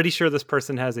 I'm pretty sure this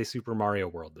person has a Super Mario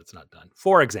World that's not done,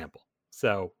 for example.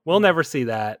 So we'll never see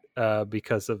that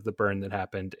because of the burn that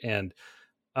happened. And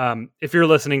if you're a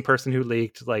listening, person who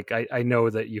leaked, like, I know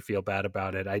that you feel bad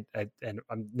about it. And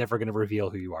I'm never going to reveal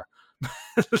who you are.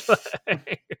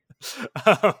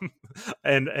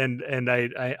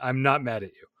 I'm not mad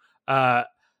at you.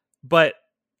 But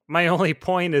my only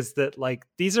point is that, like,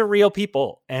 these are real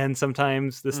people, and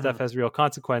sometimes this stuff has real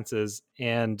consequences.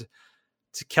 And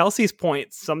to Kelsey's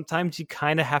point, sometimes you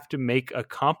kind of have to make a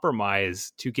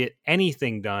compromise to get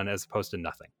anything done as opposed to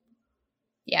nothing.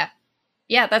 Yeah.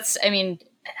 Yeah, that's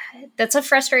a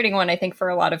frustrating one, I think, for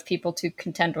a lot of people to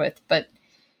contend with. But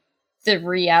the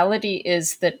reality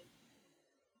is that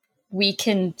we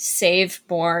can save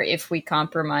more if we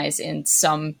compromise in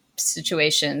some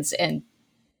situations and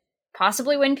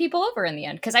possibly win people over in the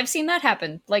end. Because I've seen that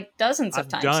happen like dozens of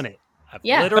times. I've done it. I've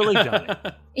literally done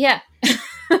it. Yeah.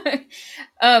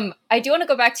 I do want to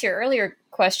go back to your earlier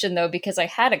question, though, because I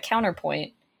had a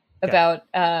counterpoint about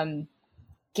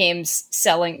games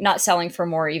not selling for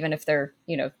more, even if they're,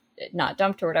 not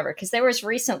dumped or whatever. Because there was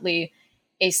recently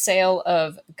a sale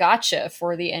of Gotcha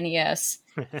for the NES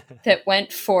that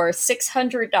went for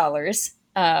 $600.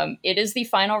 It is the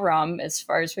final ROM, as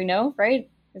far as we know, right?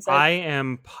 I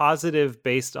am positive,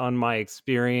 based on my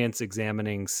experience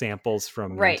examining samples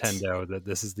from Nintendo, that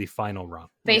this is the final ROM.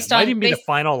 Might even be the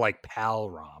final, like, PAL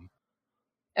ROM.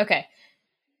 Okay.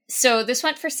 So this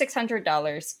went for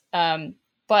 $600,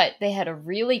 but they had a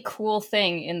really cool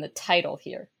thing in the title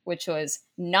here, which was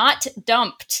not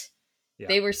dumped. Yeah.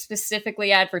 They were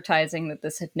specifically advertising that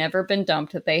this had never been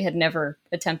dumped, that they had never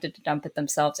attempted to dump it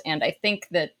themselves. And I think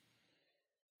that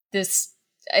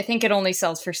it only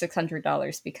sells for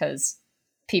 $600 because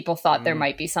people thought there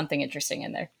might be something interesting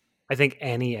in there. I think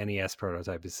any NES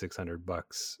prototype is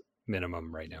 $600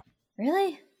 minimum right now.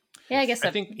 Really? Yeah, I guess.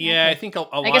 I think a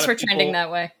lot. I guess we're trending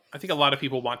that way. I think a lot of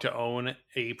people want to own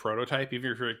a prototype,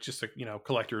 even if you're just a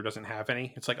collector who doesn't have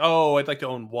any. It's like, oh, I'd like to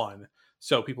own one.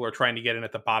 So people are trying to get in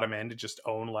at the bottom end to just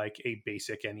own like a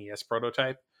basic NES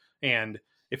prototype. And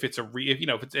if it's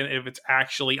if it's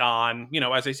actually on,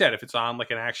 as I said, if it's on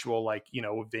like an actual, like,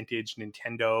 vintage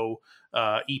Nintendo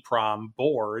EEPROM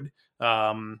board,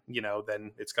 then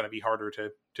it's going to be harder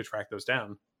to track those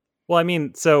down. Well, I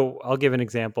mean, so I'll give an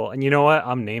example, and you know what?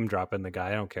 I'm name dropping the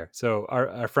guy. I don't care. So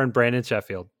our friend Brandon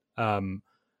Sheffield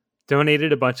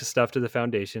donated a bunch of stuff to the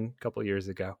foundation a couple of years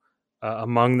ago.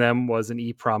 Among them was an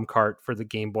EEPROM cart for the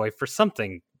Game Boy for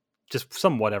something, just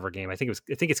some whatever game. I think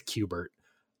it's Qbert.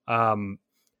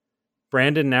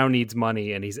 Brandon now needs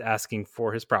money, and he's asking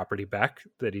for his property back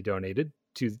that he donated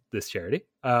to this charity.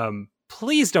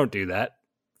 Please don't do that,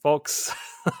 folks.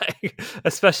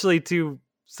 Especially to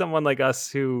someone like us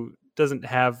who doesn't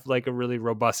have like a really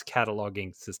robust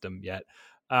cataloging system yet.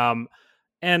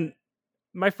 And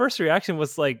my first reaction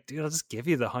was like, dude, I'll just give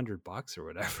you the $100 or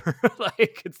whatever.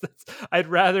 Like, I'd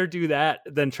rather do that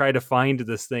than try to find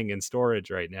this thing in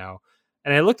storage right now.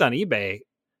 And I looked on eBay,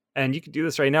 and you can do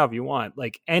this right now if you want.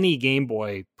 Like, any Game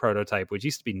Boy prototype, which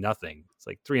used to be nothing, it's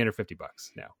like $350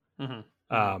 now.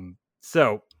 Mm-hmm.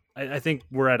 So I think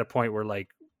we're at a point where, like,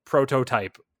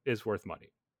 prototype is worth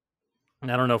money. And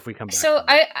I don't know if we come back. So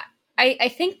I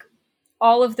think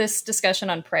all of this discussion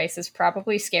on price is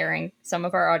probably scaring some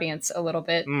of our audience a little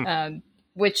bit,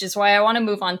 which is why I want to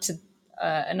move on to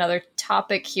another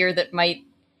topic here that might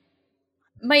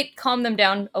calm them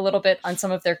down a little bit on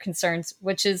some of their concerns,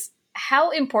 which is how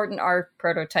important are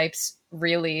prototypes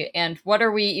really, and what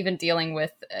are we even dealing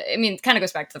with? I mean, it kind of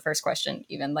goes back to the first question,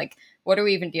 even like, what are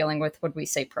we even dealing with when we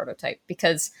say prototype?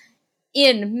 Because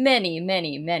in many,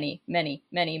 many, many, many,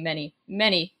 many, many,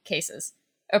 many cases,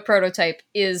 a prototype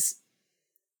is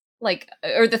like,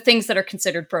 or the things that are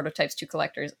considered prototypes to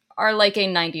collectors are like a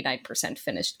 99%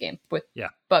 finished game with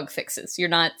bug fixes. You're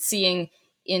not seeing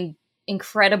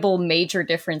incredible major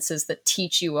differences that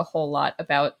teach you a whole lot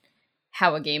about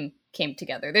how a game came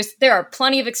together. There are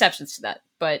plenty of exceptions to that,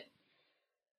 but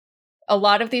a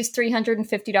lot of these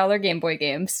 $350 Game Boy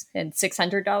games and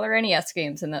 $600 NES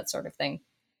games and that sort of thing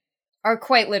are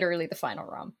quite literally the final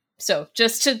ROM. So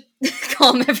just to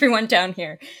calm everyone down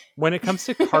here. When it comes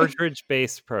to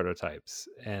cartridge-based prototypes,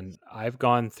 and I've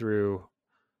gone through,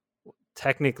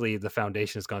 technically the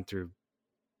Foundation has gone through,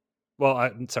 well,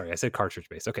 I'm sorry, I said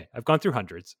cartridge-based. Okay, I've gone through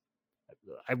hundreds.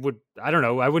 I don't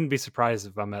know, I wouldn't be surprised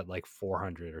if I'm at like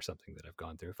 400 or something that I've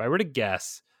gone through. If I were to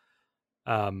guess,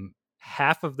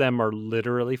 half of them are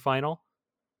literally final.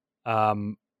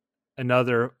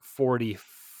 Another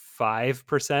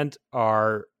 45%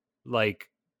 are like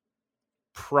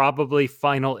probably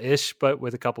final-ish, but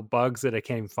with a couple bugs that I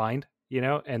can't even find,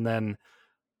 and then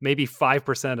maybe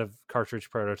 5% of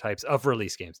cartridge prototypes of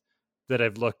release games that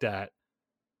I've looked at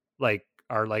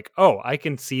are like, oh, I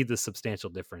can see the substantial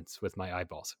difference with my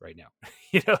eyeballs right now.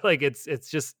 Like it's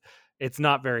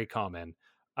not very common.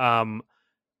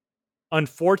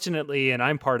 Unfortunately, and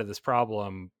I'm part of this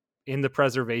problem in the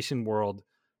preservation world,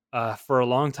 for a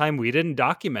long time, we didn't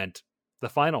document the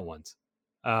final ones.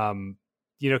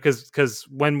 Because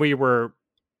when we were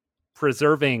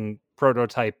preserving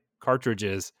prototype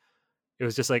cartridges, it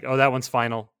was just like, oh, that one's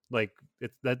final. Like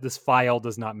that this file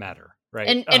does not matter.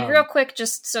 Right. And real quick,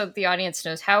 just so the audience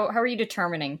knows, how are you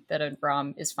determining that a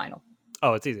ROM is final?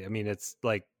 Oh, it's easy. I mean, it's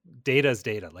like data is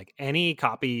data. Like any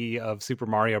copy of Super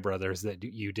Mario Brothers that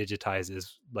you digitize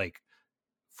is like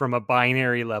from a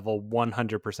binary level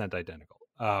 100% identical.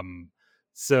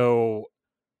 So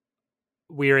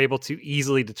we are able to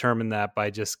easily determine that by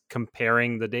just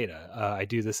comparing the data. I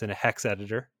do this in a hex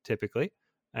editor typically,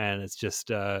 and it's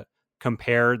just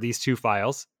compare these two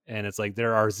files. And it's like,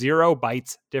 there are 0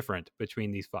 bytes different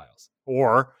between these files,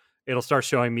 or it'll start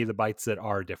showing me the bytes that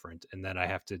are different. And then I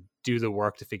have to do the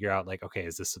work to figure out like, okay,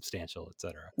 is this substantial,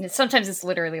 etc. Sometimes it's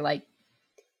literally like,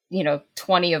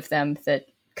 20 of them that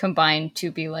combine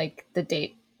to be like the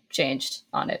date changed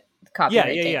on it.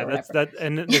 Yeah. That's that.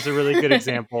 And there's a really good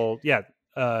example.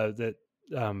 That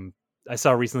I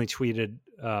saw recently tweeted.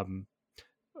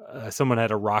 Someone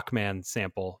had a Rockman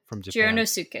sample from Japan.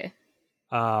 Jironosuke.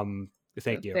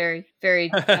 Thank you. Very,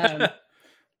 very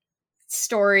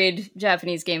storied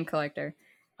Japanese game collector.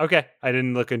 Okay. I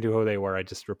didn't look into who they were. I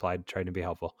just replied trying to be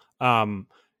helpful.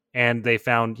 And they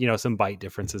found, some byte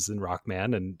differences in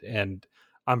Rockman, and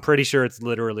I'm pretty sure it's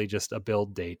literally just a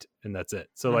build date and that's it.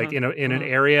 So like in an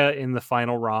area in the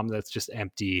final ROM that's just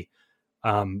empty,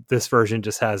 this version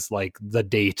just has like the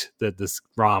date that this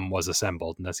ROM was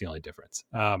assembled, and that's the only difference.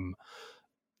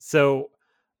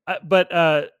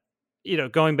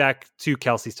 Going back to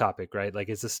Kelsey's topic, right? Like,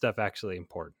 is this stuff actually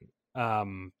important? I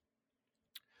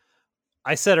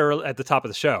said earlier at the top of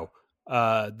the show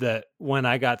that when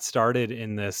I got started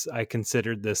in this, I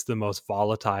considered this the most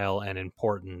volatile and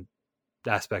important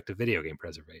aspect of video game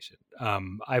preservation.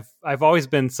 I've always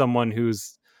been someone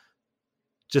who's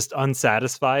just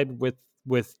unsatisfied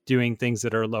with doing things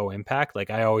that are low impact. Like,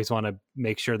 I always want to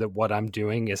make sure that what I'm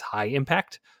doing is high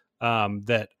impact,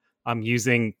 that I'm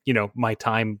using, my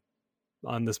time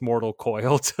on this mortal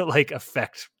coil to like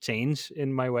affect change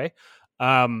in my way.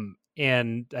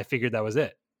 And I figured that was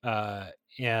it.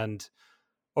 And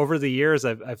over the years,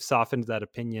 I've softened that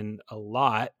opinion a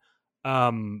lot.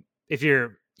 If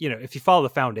you follow the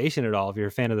Foundation at all, if you're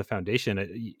a fan of the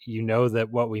Foundation, you know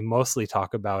that what we mostly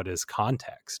talk about is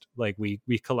context. Like we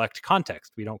collect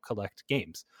context. We don't collect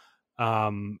games.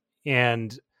 And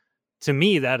to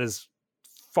me, that is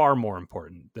far more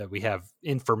important, that we have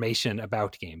information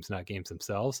about games, not games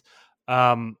themselves.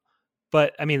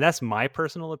 But I mean, that's my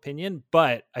personal opinion,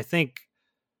 but I think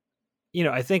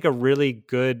a really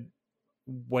good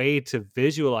way to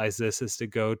visualize this is to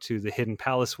go to the Hidden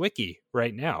Palace wiki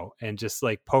right now and just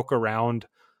like poke around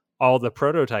all the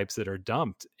prototypes that are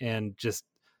dumped and just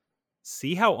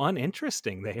see how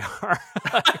uninteresting they are.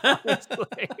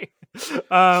 Honestly.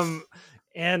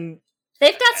 And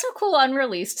They've got some cool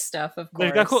unreleased stuff, of course.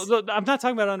 They've got cool. I'm not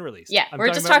talking about unreleased. Yeah,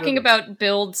 we're just talking about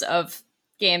builds of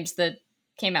games that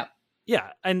came out. Yeah,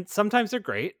 and sometimes they're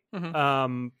great.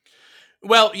 Mm-hmm.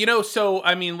 Well, so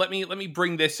I mean, let me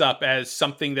bring this up as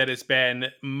something that has been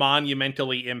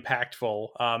monumentally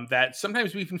impactful. That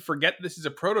sometimes we even forget this is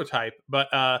a prototype,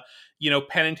 but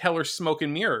Penn and Teller's Smoke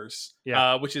and Mirrors,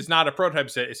 which is not a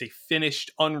prototype; it's a finished,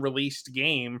 unreleased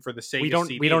game for the Sega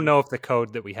CD. We don't know if the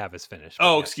code that we have is finished.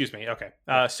 Oh, excuse me. Okay,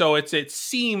 so it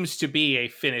seems to be a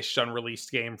finished,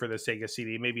 unreleased game for the Sega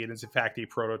CD. Maybe it is in fact a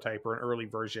prototype or an early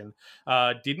version.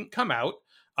 Didn't come out.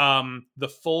 The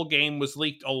full game was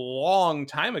leaked a long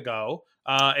time ago,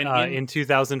 in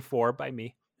 2004 by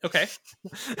me. Okay.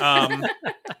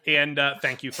 And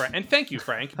thank you, Frank. And thank you,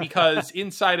 Frank, because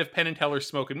inside of Penn and Teller's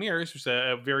Smoke and Mirrors, which is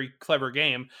a very clever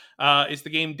game, is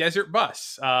the game Desert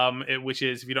Bus, which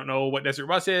is, if you don't know what Desert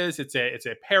Bus is, it's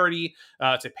a parody.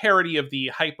 It's a parody of the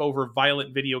hype over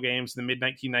violent video games in the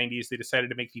mid-1990s. They decided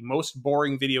to make the most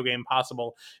boring video game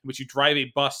possible, in which you drive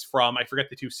a bus from, I forget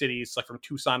the two cities, like from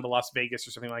Tucson to Las Vegas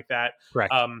or something like that.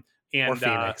 Correct. And or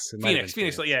Phoenix.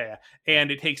 Phoenix, yeah.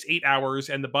 And it takes 8 hours,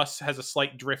 and the bus has a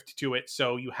slight drift to it,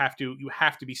 so you have to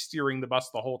be steering the bus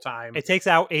the whole time. It takes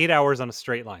out 8 hours on a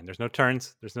straight line. There's no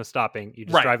turns, there's no stopping. You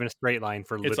just drive in a straight line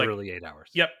for literally 8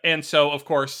 hours. Yep. And so, of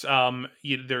course,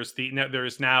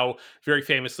 there's now very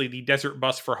famously the Desert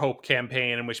Bus for Hope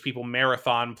campaign, in which people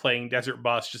marathon playing Desert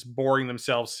Bus, just boring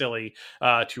themselves silly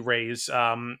to raise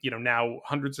now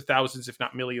hundreds of thousands, if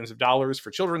not millions of dollars for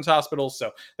children's hospitals.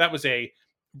 So that was a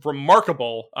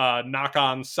remarkable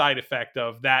knock-on side effect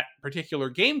of that particular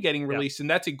game getting released. And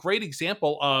that's a great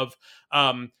example of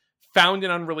found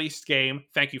an unreleased game.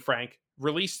 Thank you, Frank.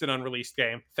 Released an unreleased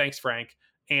game. Thanks, Frank.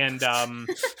 And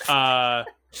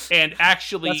and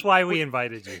actually, that's why we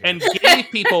invited you here. And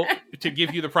gave people, to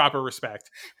give you the proper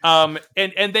respect, and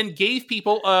then gave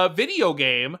people a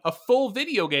full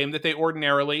video game that they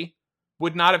ordinarily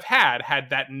would not have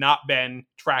had that not been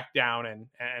tracked down and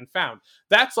found.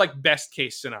 That's like best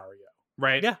case scenario,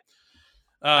 right? Yeah.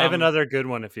 I have another good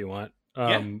one if you want.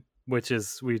 Which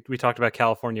is, we talked about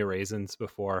California Raisins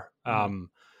before.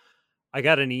 I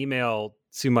got an email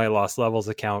to my Lost Levels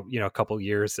account, a couple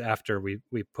years after we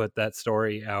put that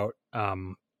story out.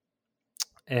 And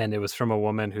it was from a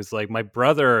woman who's like, my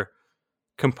brother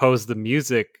composed the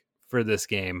music for this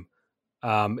game.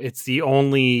 It's the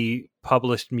only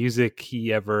published music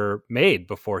he ever made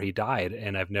before he died,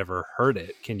 and I've never heard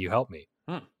it. Can you help me?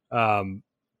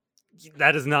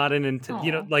 That is not an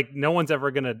intent. Like, no one's ever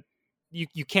gonna.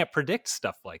 You can't predict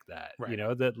stuff like that. Right.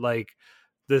 That like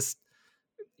this,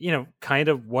 kind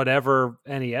of whatever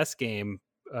NES game,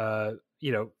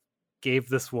 gave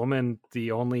this woman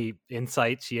the only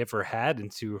insight she ever had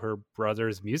into her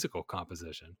brother's musical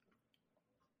composition.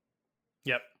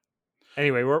 Yep.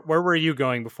 Anyway, where were you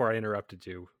going before I interrupted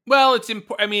you? Well, it's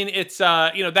important. I mean, it's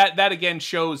that again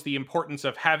shows the importance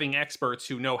of having experts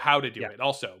who know how to do it.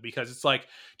 Also, because it's like,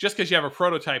 just because you have a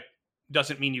prototype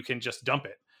doesn't mean you can just dump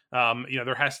it.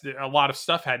 There has to, a lot of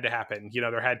stuff had to happen.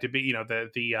 There had to be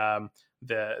the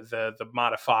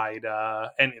modified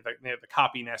and the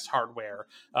copy nest hardware.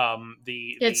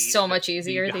 It's so much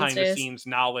easier the behind these days. The scenes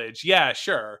knowledge. Yeah,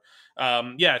 sure.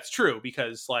 It's true,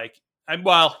 because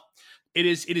it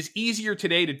is easier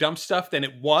today to dump stuff than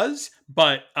it was,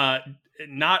 but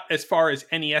not as far as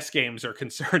NES games are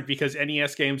concerned, because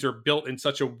NES games are built in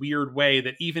such a weird way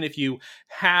that even if you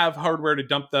have hardware to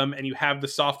dump them and you have the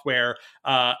software,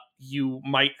 you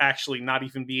might actually not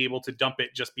even be able to dump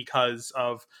it just because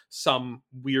of some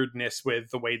weirdness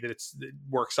with the way that it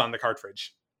works on the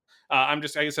cartridge. I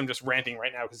guess I'm just ranting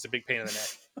right now because it's a big pain in the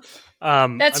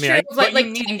neck. That's true. Like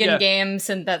Tengen games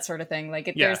and that sort of thing.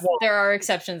 Like there are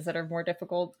exceptions that are more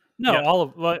difficult.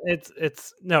 No,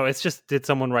 it's just, did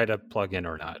someone write a plugin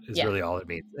or not? Is really all it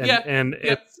means.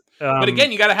 It's. But again,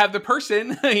 you got to have the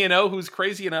person, who's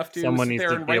crazy enough to someone sit needs there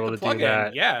to and be write able the to plugin. do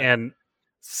that. Yeah, and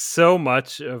so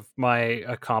much of my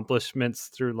accomplishments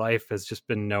through life has just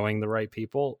been knowing the right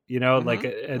people. Like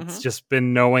it's just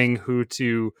been knowing who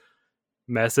to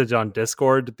message on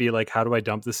Discord to be like, how do I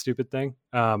dump this stupid thing?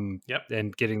 And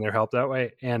getting their help that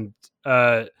way. And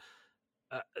I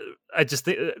just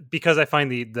think, because I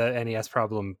find the NES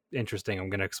problem interesting, I'm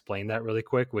going to explain that really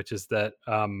quick, which is that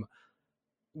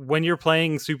when you're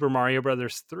playing Super Mario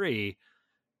Brothers 3,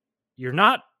 you're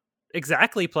not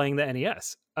exactly playing the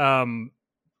NES.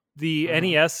 The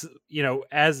NES,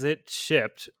 as it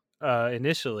shipped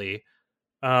initially,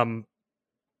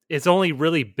 it's only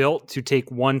really built to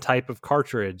take one type of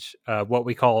cartridge, what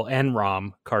we call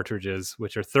NROM cartridges,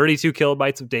 which are 32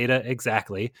 kilobytes of data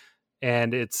exactly.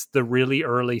 and it's the really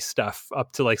early stuff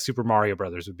up to like Super Mario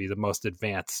Brothers would be the most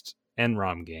advanced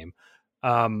NROM game.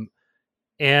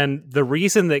 And the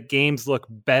reason that games look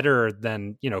better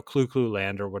than, Clu Clu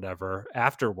Land or whatever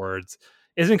afterwards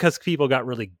isn't because people got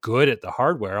really good at the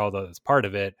hardware, although that's part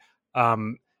of it.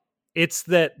 It's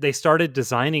that they started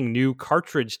designing new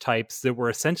cartridge types that were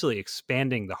essentially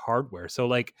expanding the hardware. So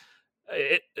like,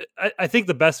 I think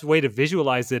the best way to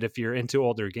visualize it if you're into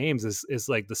older games is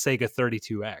like the Sega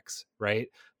 32X, right?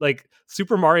 Like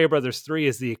Super Mario Brothers 3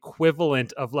 is the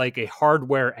equivalent of like a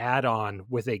hardware add-on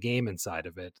with a game inside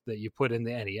of it that you put in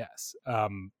the NES.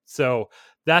 So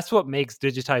that's what makes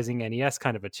digitizing NES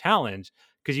kind of a challenge,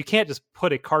 because you can't just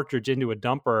put a cartridge into a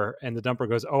dumper and the dumper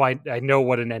goes, oh, I know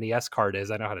what an NES card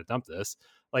is. I know how to dump this.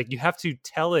 Like you have to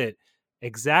tell it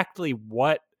exactly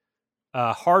what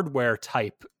hardware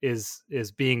type is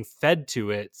being fed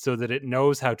to it so that it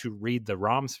knows how to read the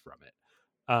ROMs from it.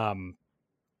 I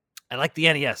like the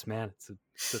NES, man.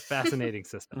 It's a fascinating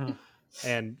system,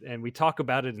 and we talk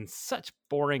about it in such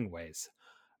boring ways.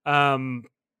 But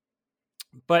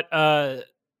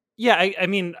yeah, I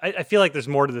mean, I feel like there's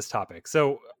more to this topic.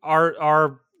 So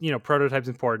our prototype's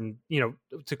important.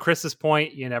 To Chris's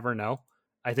point, you never know.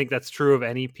 I think that's true of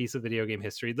any piece of video game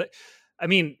history. I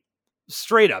mean,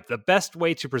 straight up, the best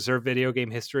way to preserve video game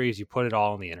history is you put it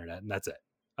all on the internet, and that's it.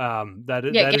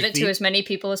 Get it to as many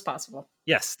people as possible.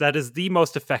 Yes, that is the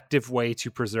most effective way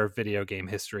to preserve video game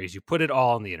history, is you put it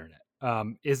all on the internet.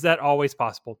 Is that always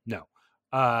possible? No.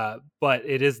 But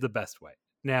it is the best way.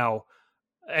 Now,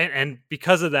 and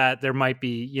because of that, there might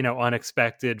be,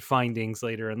 unexpected findings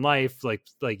later in life. Like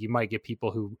you might get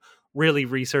people who really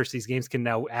research these games can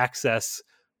now access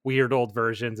weird old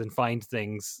versions and find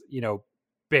things,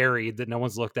 buried that no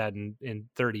one's looked at in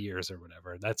 30 years or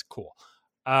whatever. That's cool.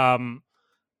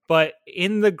 But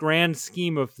in the grand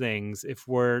scheme of things, if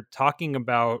we're talking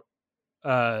about,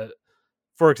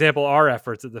 for example, our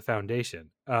efforts at the foundation,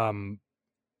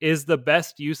 is the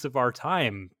best use of our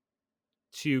time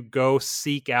to go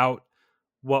seek out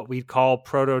what we call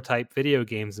prototype video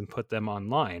games and put them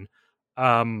online.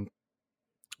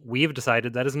 We have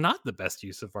decided that is not the best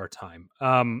use of our time.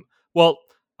 With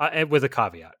a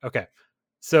caveat. Okay.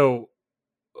 So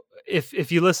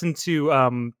if you listen to,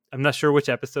 I'm not sure which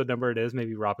episode number it is,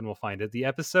 maybe Robin will find it, the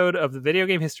episode of the Video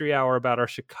Game History Hour about our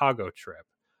Chicago trip.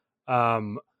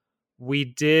 We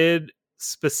did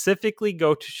specifically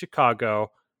go to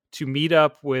Chicago to meet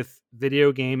up with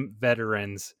video game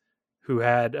veterans who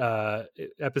had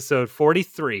episode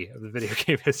 43 of the Video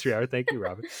Game History Hour. Thank you,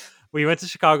 Robin. We went to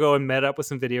Chicago and met up with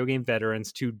some video game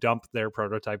veterans to dump their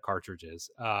prototype cartridges.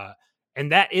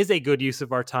 And that is a good use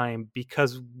of our time,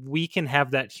 because we can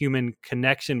have that human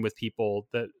connection with people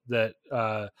that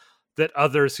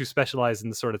others who specialize in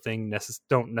the sort of thing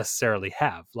don't necessarily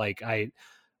have. Like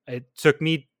it took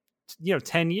me,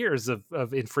 10 years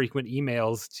of infrequent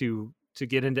emails to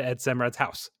get into Ed Semrad's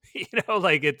house.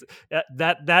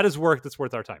 That is work that's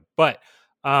worth our time. But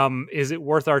is it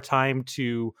worth our time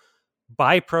to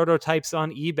buy prototypes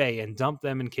on eBay and dump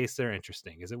them in case they're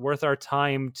interesting? Is it worth our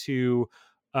time to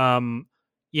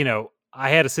I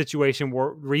had a situation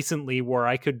recently where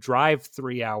I could drive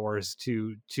 3 hours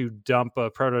to dump a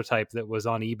prototype that was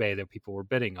on eBay that people were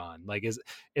bidding on. Like,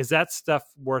 is that stuff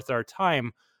worth our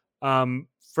time?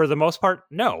 For the most part,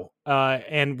 no.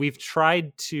 And we've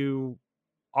tried to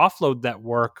offload that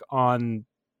work on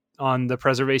the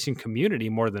preservation community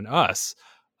more than us,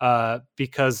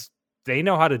 because they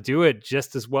know how to do it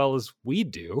just as well as we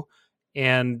do.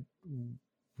 And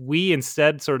we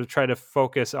instead sort of try to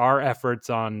focus our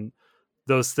efforts on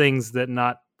those things that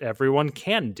not everyone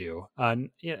can do.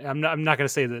 I'm not going to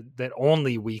say that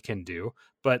only we can do,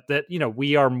 but that,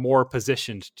 we are more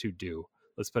positioned to do.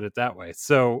 Let's put it that way.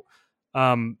 So,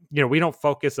 we don't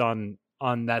focus on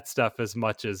that stuff as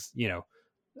much as,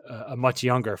 a much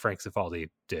younger Frank Cifaldi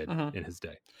did in his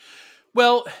day.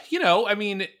 Well,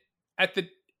 at the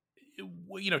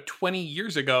 20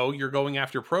 years ago, you're going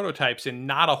after prototypes and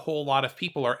not a whole lot of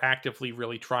people are actively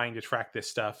really trying to track this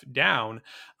stuff down.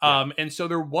 And so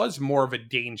there was more of a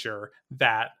danger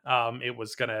that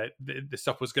the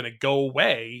stuff was going to go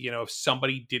away, if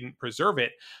somebody didn't preserve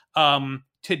it.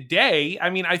 Today,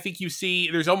 I think you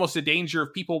see there's almost a danger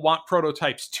of people want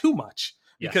prototypes too much,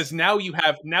 because now you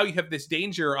have this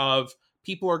danger of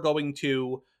people are going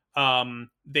to,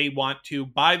 they want to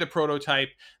buy the prototype,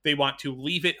 they want to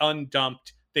leave it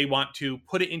undumped, they want to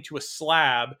put it into a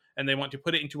slab, and they want to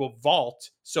put it into a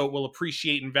vault so it will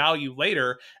appreciate in value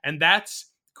later. And that's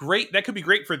great. That could be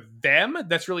great for them.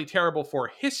 That's really terrible for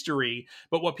history.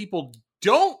 But what people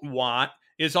don't want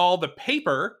is all the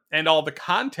paper and all the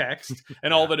context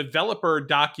and all the developer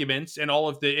documents and all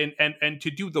of the and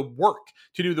to do the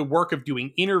work of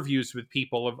doing interviews with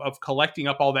people, of collecting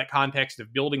up all that context,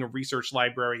 of building a research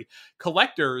library.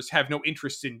 Collectors have no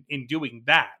interest in doing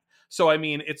that. So, I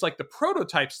mean, it's like the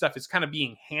prototype stuff is kind of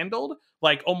being handled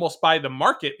like almost by the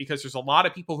market, because there's a lot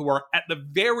of people who are at the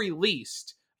very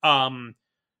least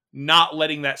not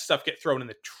letting that stuff get thrown in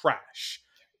the trash.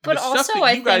 But the also, stuff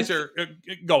that you guys are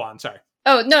go on. Sorry.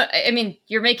 Oh no! I mean,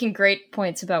 you're making great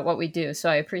points about what we do, so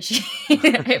I appreciate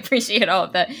I appreciate all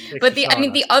of that. But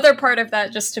the other part of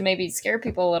that, just to maybe scare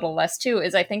people a little less too,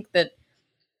 is I think that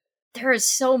there is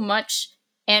so much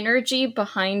energy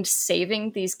behind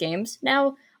saving these games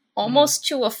now, almost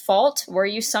to a fault, where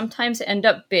you sometimes end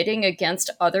up bidding against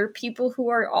other people who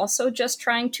are also just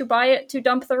trying to buy it to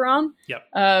dump the ROM. Yep.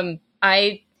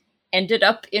 I ended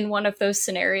up in one of those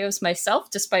scenarios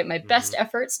myself, despite my best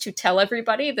efforts to tell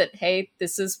everybody that, hey,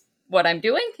 this is what I'm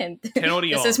doing, and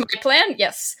this is my plan.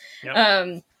 Yes.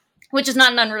 Yep. Which is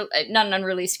not an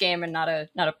unreleased game and not a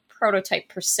prototype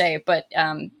per se, but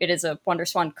it is a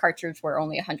WonderSwan cartridge where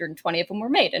only 120 of them were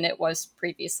made, and it was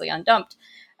previously undumped.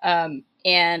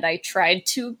 And I tried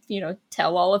to,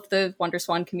 tell all of the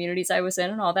WonderSwan communities I was in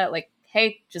and all that, like,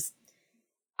 hey,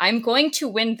 I'm going to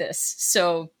win this,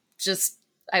 so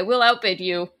I will outbid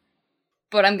you,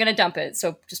 but I'm going to dump it.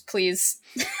 So just please,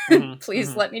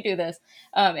 please let me do this.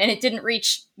 And it didn't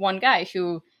reach one guy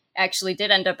who actually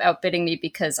did end up outbidding me,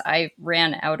 because I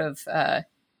ran out of,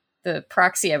 the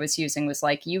proxy I was using was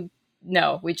like, we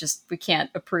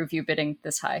can't approve you bidding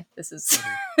this high. This is,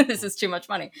 this is too much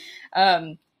money.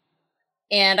 And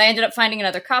I ended up finding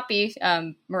another copy,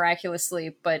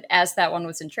 miraculously, but as that one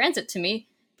was in transit to me,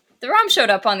 the ROM showed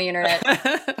up on the internet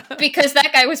because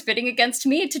that guy was bidding against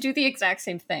me to do the exact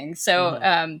same thing. So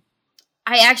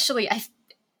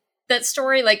that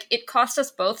story, like, it cost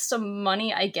us both some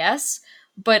money, I guess,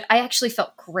 but I actually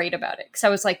felt great about it, because I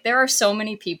was like, there are so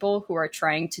many people who are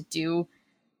trying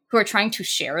to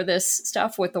share this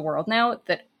stuff with the world now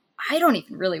that I don't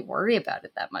even really worry about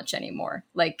it that much anymore.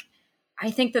 Like,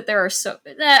 I think that there are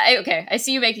okay, I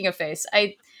see you making a face.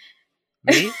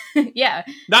 Me? Yeah.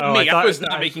 Not me. I was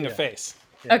not making a face.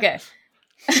 Yeah. Okay.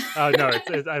 Oh no,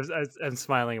 I'm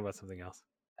smiling about something else.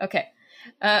 Okay.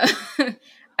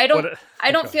 I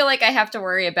don't feel like I have to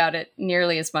worry about it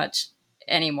nearly as much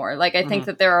anymore. Like, I think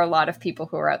that there are a lot of people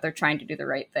who are out there trying to do the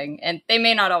right thing, and they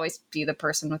may not always be the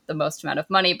person with the most amount of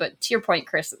money, but to your point,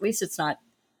 Chris, at least it's not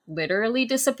literally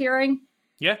disappearing.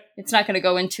 Yeah. It's not going to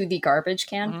go into the garbage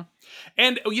can.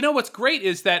 And you know what's great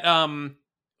is that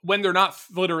when they're not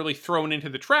literally thrown into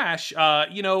the trash,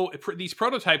 these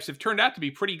prototypes have turned out to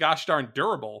be pretty gosh darn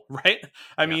durable, right?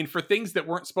 I mean, for things that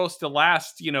weren't supposed to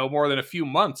last, more than a few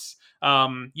months,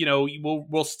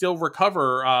 we'll still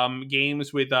recover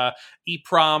games with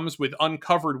EPROMs with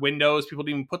uncovered windows. People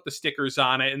didn't even put the stickers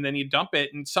on it, and then you dump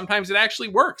it, and sometimes it actually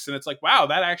works, and it's like, wow,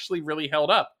 that actually really held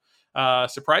up,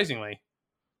 surprisingly.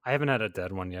 I haven't had a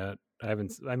dead one yet.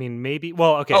 Maybe.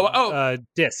 Well, okay.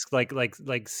 Disc, like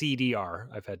CDR.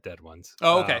 I've had dead ones.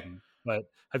 Oh, okay. But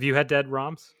have you had dead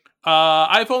ROMs?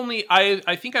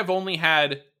 I think I've only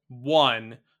had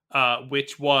one,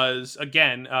 which was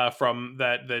again from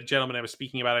the gentleman I was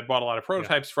speaking about. I bought a lot of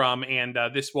prototypes from, and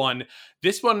this one,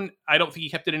 I don't think he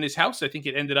kept it in his house. I think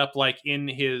it ended up like in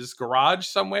his garage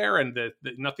somewhere, and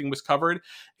nothing was covered.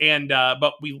 And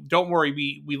but we don't worry.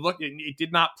 We looked. It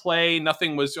did not play.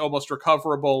 Nothing was almost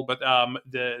recoverable. But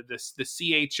the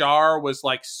CHR was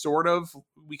like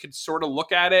we could sort of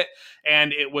look at it,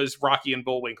 and it was Rocky and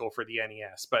Bullwinkle for the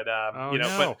NES. But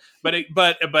but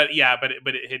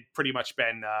it had pretty much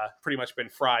been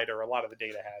fried, or a lot of the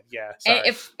data had. Yeah.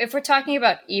 Sorry. If we're talking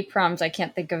about EPROMs, I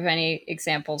can't think of any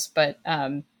examples, but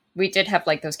we did have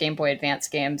like those Game Boy Advance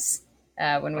games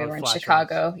when we were in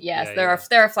Chicago. Yes, there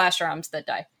are flash ROMs that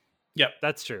die. Yep,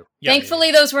 that's true.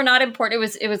 Thankfully, those were not important.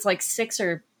 It was like 6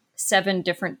 or 7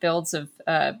 different builds of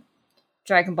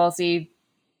Dragon Ball Z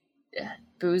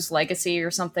Boo's Legacy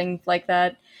or something like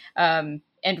that, and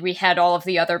we had all of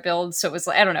the other builds. So it was,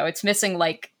 I don't know, it's missing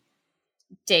like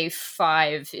day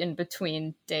 5 in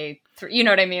between day 3. You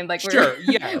know what I mean? Like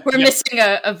we're missing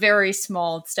a very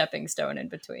small stepping stone in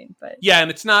between. But and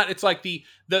it's like the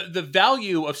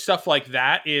value of stuff like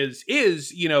that is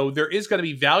there is going to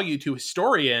be value to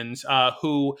historians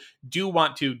who do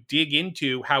want to dig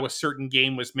into how a certain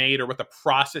game was made, or what the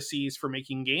processes for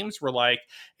making games were like,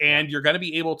 and you're going to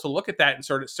be able to look at that and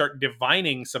sort of start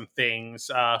divining some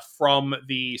things from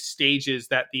the stages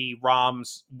that the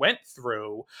ROMs went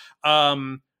through.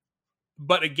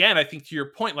 But again, I think to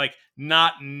your point, like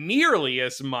not nearly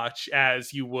as much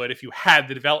as you would if you had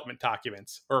the development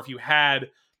documents, or if you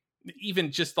had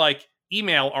even just like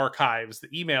email archives, the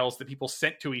emails that people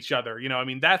sent to each other. You know, I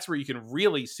mean, that's where you can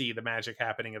really see the magic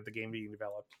happening of the game being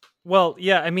developed. Well,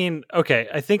 yeah, I mean, okay,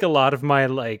 I think a lot of my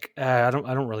like, I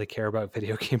don't really care about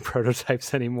video game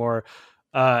prototypes anymore.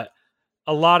 A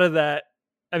lot of that,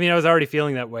 I mean, I was already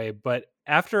feeling that way, but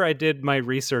after I did my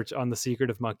research on The Secret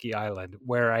of Monkey Island,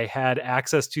 where I had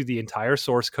access to the entire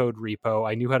source code repo,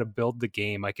 I knew how to build the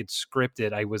game, I could script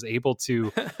it, I was able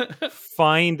to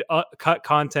find cut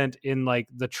content in like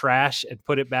the trash and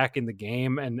put it back in the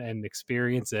game and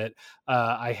experience it.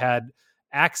 I had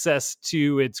access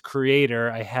to its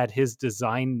creator, I had his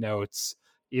design notes,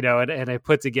 you know, and I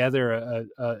put together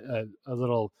a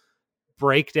little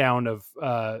breakdown of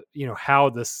you know, how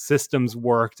the systems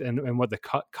worked and what the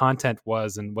content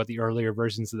was and what the earlier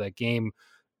versions of that game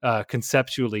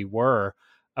conceptually were.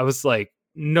 I was like,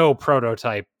 no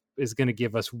prototype is going to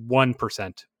give us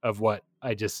 1% of what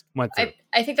I just went through.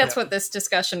 I think that's what this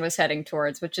discussion was heading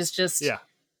towards, which is just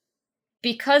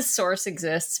because source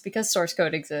exists, because source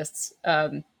code exists,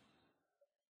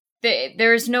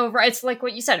 there's no, it's like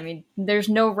what you said, I mean, there's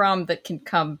no ROM that can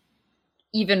come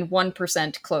even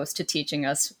 1% close to teaching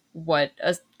us what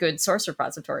a good source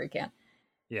repository can.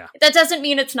 Yeah. That doesn't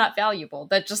mean it's not valuable.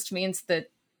 That just means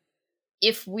that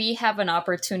if we have an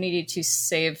opportunity to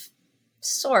save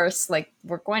source, like,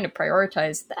 we're going to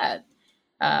prioritize that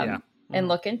and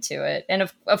look into it. And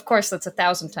of course, that's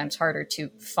 1,000 times harder to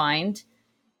find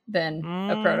than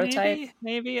a prototype.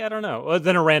 Maybe I don't know.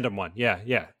 Than a random one. Yeah.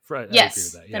 I agree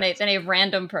with that. Than a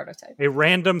random prototype. A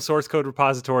random source code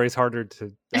repository is harder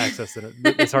to access than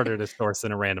it's harder to source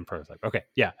than a random prototype. Okay,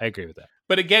 yeah, I agree with that.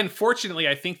 But again, fortunately,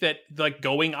 I think that like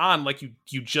going on, like you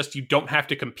don't have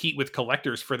to compete with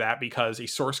collectors for that, because a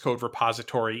source code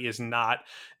repository is not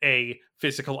a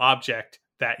physical object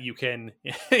that you can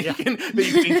you can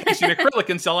encase in acrylic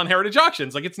and sell on heritage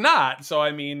auctions. Like, it's not. So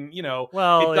I mean, you know,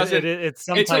 well, it doesn't. It's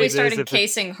sometimes until we start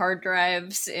encasing hard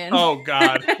drives in. Oh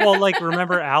God. Well, like,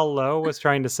 remember Al Lowe was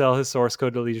trying to sell his source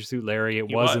code to Leisure Suit Larry.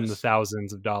 It was in the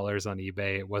thousands of dollars on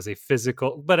eBay. It was a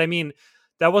physical, but I mean,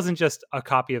 that wasn't just a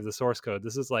copy of the source code.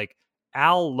 This is like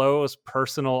Al Lowe's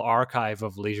personal archive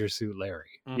of Leisure Suit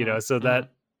Larry. You know, so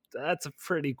that's a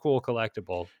pretty cool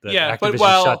collectible that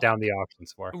Activision shut down the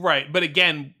auctions for. Right. But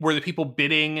again, were the people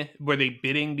bidding? Were they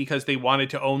bidding because they wanted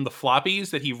to own the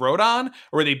floppies that he wrote on,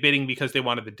 or were they bidding because they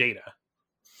wanted the data?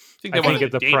 I think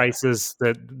at the prices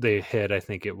that they hit, I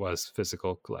think it was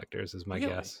physical collectors is my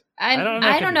guess. I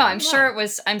don't know. I'm sure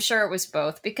it was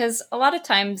both, because a lot of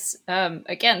times,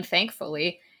 again,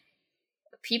 thankfully,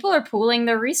 people are pooling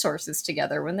their resources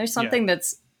together when there's something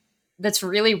that's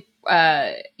really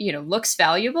looks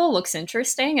valuable, looks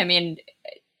interesting. I mean,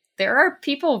 there are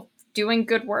people doing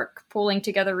good work, pooling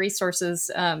together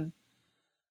resources, and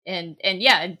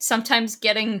sometimes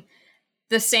getting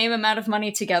the same amount of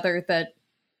money together that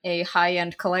a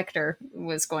high-end collector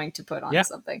was going to put on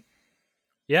something.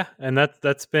 Yeah, and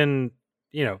that's been,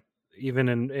 you know, even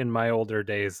in my older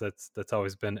days, that's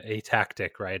always been a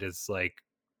tactic, right? Is like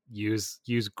use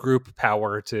group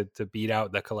power to beat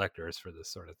out the collectors for this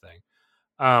sort of thing.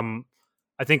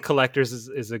 I think collectors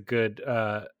is a good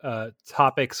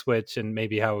topic switch, and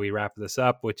maybe how we wrap this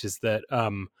up, which is that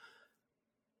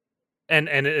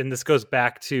and this goes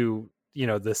back to, you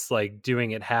know, this like doing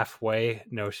it halfway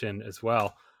notion as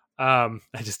well. I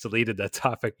just deleted that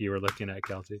topic you were looking at,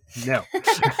 Kelsey. No,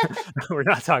 we're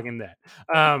not talking that.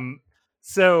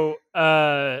 So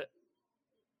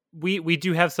we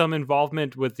do have some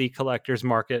involvement with the collectors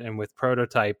market and with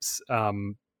prototypes.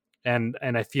 And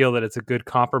I feel that it's a good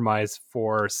compromise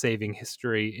for saving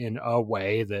history in a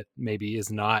way that maybe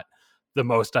is not the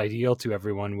most ideal to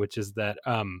everyone, which is that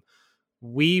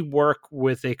we work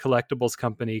with a collectibles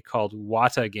company called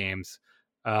Wata Games,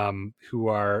 who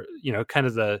are, you know, kind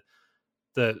of the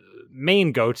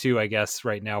main go-to, I guess,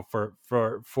 right now for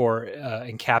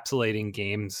encapsulating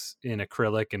games in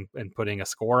acrylic and putting a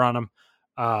score on them.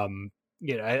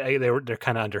 You know, they're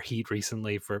kind of under heat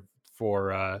recently for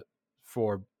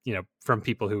you know, from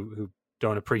people who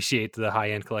don't appreciate the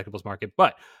high-end collectibles market,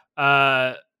 but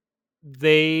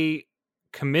they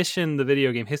commissioned the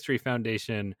Video Game History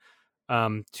Foundation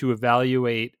to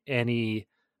evaluate any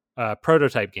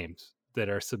prototype games that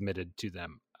are submitted to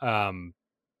them. And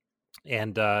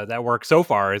that work so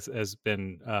far has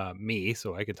been me,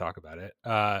 so I can talk about it.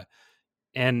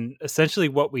 And essentially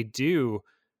what we do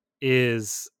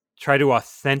is try to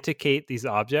authenticate these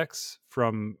objects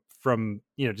from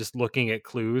you know, just looking at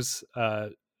clues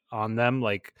on them.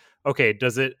 Like, okay,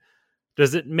 does it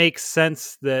does it make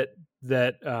sense that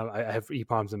I have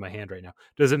EPOMs in my hand right now?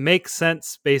 Does it make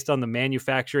sense based on the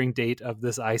manufacturing date of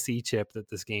this IC chip that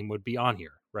this game would be on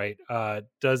here, right?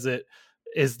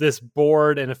 Is this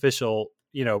board an official,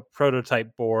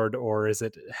 prototype board, or is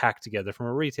it hacked together from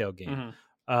a retail game?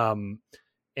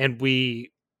 And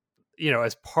we,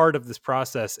 as part of this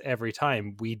process, every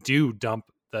time we do dump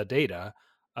the data,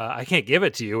 I can't give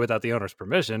it to you without the owner's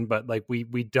permission, but like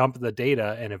we dump the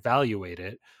data and evaluate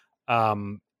it.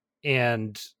 And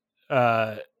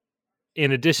in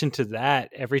addition to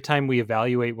that, every time we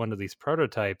evaluate one of these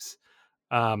prototypes,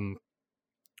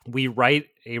 we write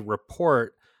a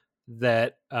report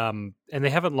that, and they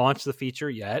haven't launched the feature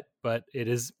yet, but it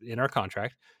is in our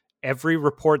contract. Every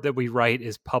report that we write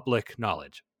is public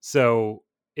knowledge. So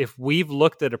if we've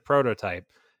looked at a prototype,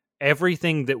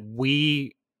 everything that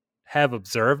we have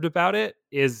observed about it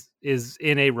is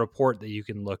in a report that you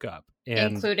can look up,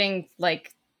 and including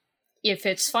like if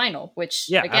it's final, which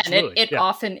again, absolutely. it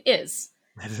often is.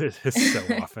 It is so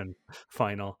often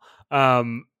final.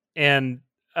 And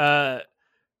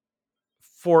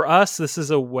for us, this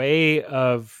is a way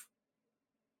of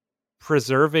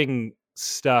preserving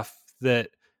stuff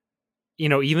that,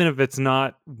 even if it's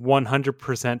not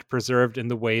 100% preserved in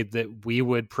the way that we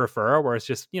would prefer, where it's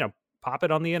just, pop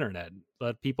it on the internet,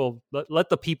 let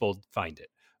the people find it.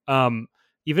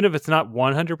 Even if it's not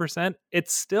 100%,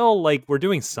 it's still like we're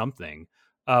doing something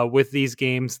with these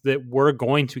games that we're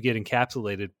going to get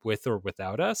encapsulated with or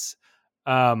without us.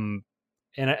 And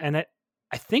I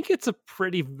think it's a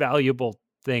pretty valuable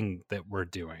thing that we're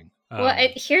doing. Well,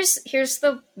 here's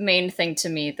the main thing to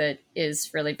me that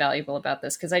is really valuable about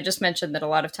this, because I just mentioned that a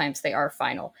lot of times they are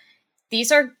final.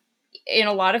 These are, in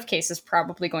a lot of cases,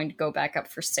 probably going to go back up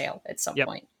for sale at some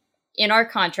point. In our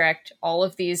contract, all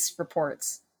of these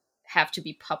reports have to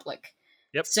be public.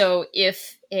 So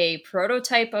if a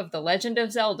prototype of The Legend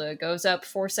of Zelda goes up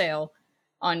for sale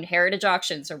on Heritage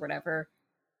Auctions or whatever,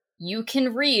 you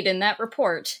can read in that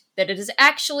report that it is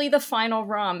actually the final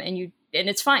ROM, and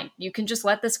it's fine. You can just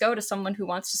let this go to someone who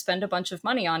wants to spend a bunch of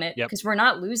money on it, because we're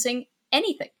not losing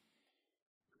anything.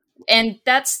 And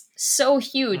that's so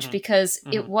huge because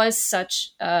it was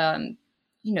such,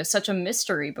 such a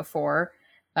mystery before,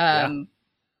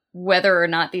 whether or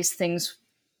not these things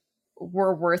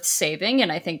were worth saving.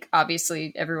 And I think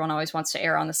obviously everyone always wants to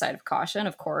err on the side of caution.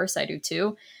 Of course, I do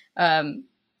too.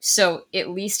 So at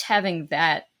least having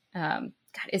that,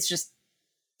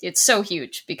 it's so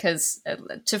huge because,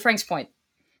 to Frank's point,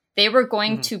 they were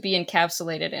going to be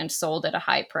encapsulated and sold at a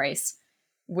high price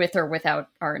with or without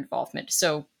our involvement.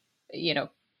 So,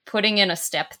 putting in a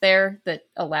step there that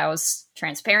allows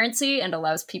transparency and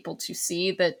allows people to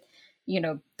see that,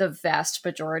 the vast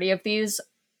majority of these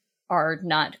are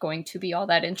not going to be all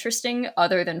that interesting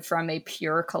other than from a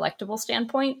pure collectible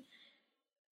standpoint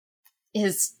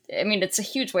it's a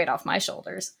huge weight off my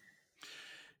shoulders.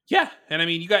 Yeah. And I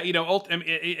mean, you got,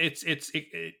 it's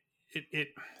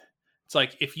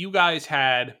like if you guys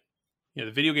had,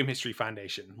 the Video Game History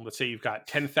Foundation, let's say you've got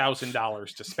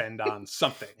 $10,000 to spend on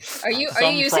something. Are you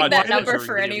using that number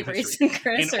for any reason,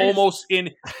 Chris? I'm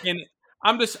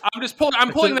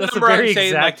pulling the number out and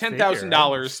saying like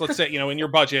 $10,000, let's say, in your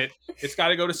budget, it's got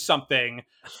to go to something.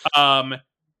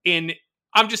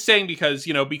 I'm just saying because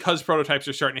prototypes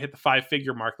are starting to hit the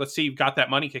 5-figure mark. Let's say you've got that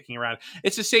money kicking around.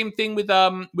 It's the same thing with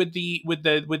the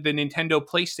Nintendo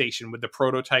PlayStation, with the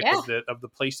prototype of the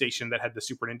PlayStation that had the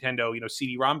Super Nintendo,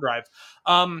 CD-ROM drive.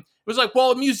 It was like,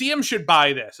 well, a museum should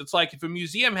buy this. It's like if a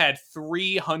museum had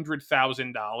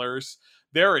 $300,000,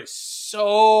 there is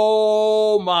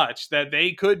so much that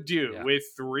they could do with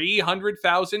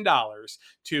 $300,000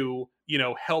 to,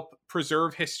 help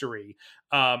preserve history.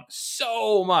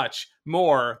 So much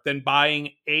more than buying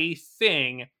a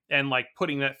thing and like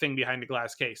putting that thing behind a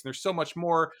glass case. And there's so much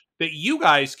more that you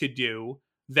guys could do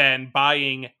than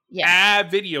buying a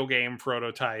video game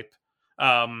prototype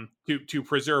to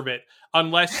preserve it,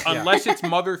 unless it's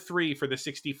Mother 3 for the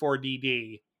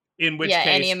 64DD, in which case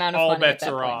any amount of all money bets at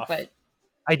that are point, off. But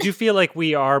I do feel like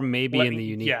we are maybe in the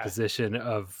unique position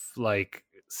of like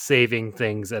saving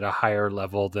things at a higher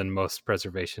level than most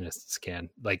preservationists can,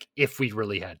 like if we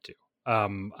really had to.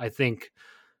 I think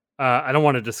I don't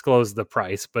want to disclose the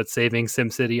price, but saving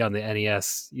SimCity on the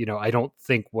NES, I don't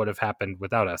think would have happened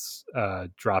without us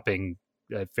dropping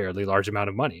a fairly large amount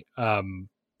of money.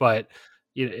 But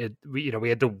we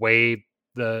had to weigh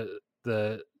the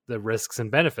risks and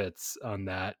benefits on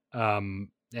that,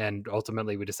 and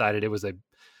ultimately we decided it was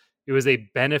a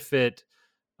benefit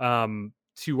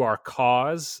to our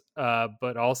cause,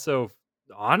 but also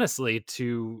honestly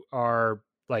to our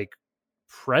like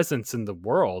presence in the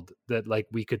world, that like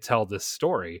we could tell this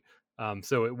story.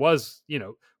 So it was,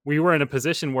 we were in a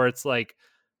position where it's like,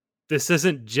 this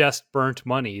isn't just burnt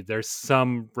money. There's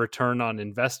some return on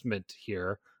investment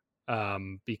here,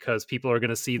 because people are going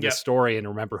to see this story and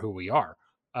remember who we are.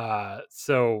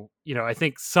 So, I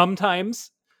think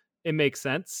sometimes it makes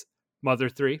sense. Mother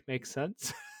 3 makes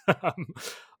sense.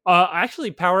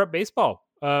 Actually, Power Up Baseball.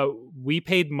 We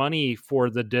paid money for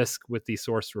the disc with the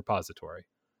source repository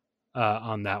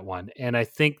on that one. And I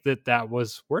think that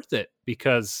was worth it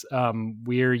because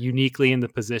we're uniquely in the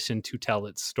position to tell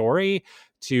its story,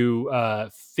 to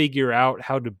figure out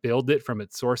how to build it from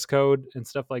its source code and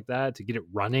stuff like that, to get it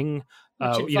running.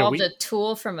 Which involved a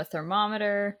tool from a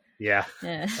thermometer. Yeah.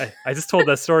 I just told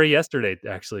that story yesterday,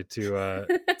 actually, to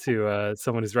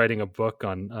someone who's writing a book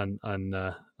on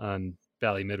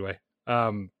Bally Midway.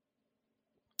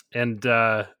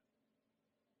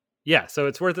 Yeah, so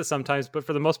it's worth it sometimes, but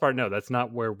for the most part, no, that's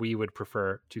not where we would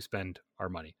prefer to spend our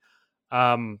money.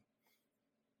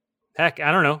 Heck,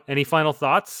 I don't know. Any final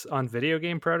thoughts on video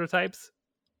game prototypes?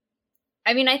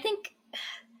 I mean, I think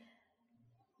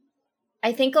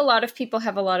a lot of people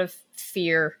have a lot of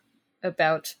fear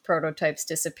about prototypes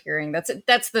disappearing.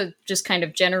 That's the just kind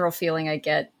of general feeling I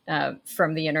get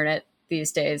from the internet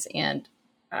these days. And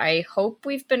I hope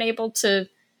we've been able to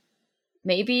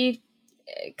maybe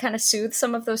kind of soothe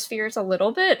some of those fears a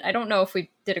little bit. I don't know if we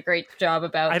did a great job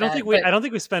about I don't think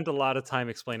we spent a lot of time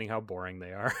explaining how boring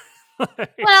they are.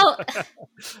 Well,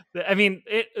 I mean,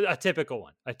 a typical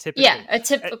one. A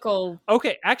typical.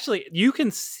 Okay, actually, you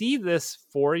can see this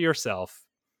for yourself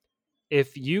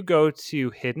if you go to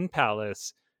Hidden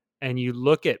Palace and you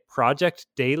look at Project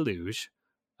Deluge,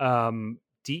 Deluge,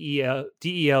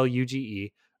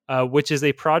 which is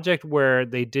a project where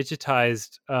they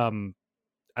digitized.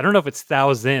 I don't know if it's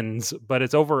thousands, but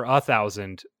it's over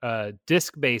 1,000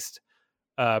 disc-based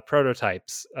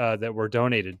prototypes that were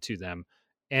donated to them.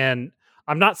 And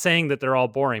I'm not saying that they're all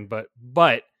boring, but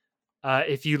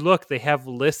if you look, they have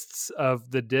lists of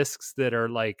the discs that are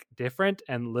like different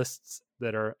and lists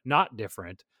that are not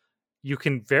different. You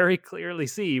can very clearly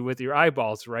see with your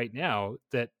eyeballs right now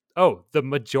that, the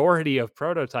majority of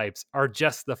prototypes are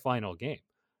just the final game.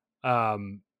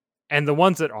 And the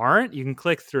ones that aren't, you can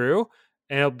click through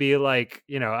and it'll be like,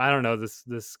 I don't know,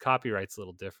 this copyright's a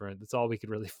little different. That's all we could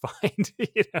really find,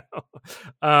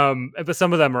 but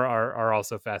some of them are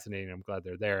also fascinating. I'm glad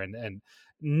they're there, and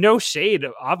no shade,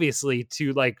 obviously,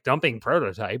 to like dumping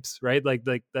prototypes, right? Like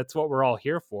that's what we're all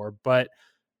here for. But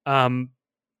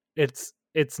it's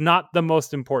not the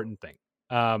most important thing.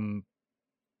 I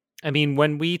mean,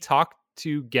 when we talk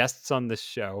to guests on this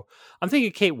show, I'm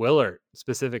thinking Kate Willert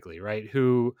specifically, right?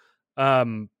 Who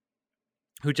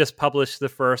just published the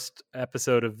first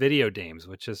episode of Video Dames,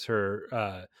 which is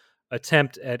her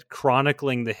attempt at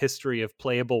chronicling the history of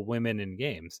playable women in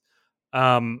games.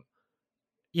 Her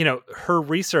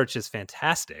research is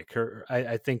fantastic.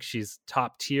 I think she's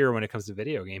top tier when it comes to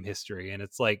video game history. And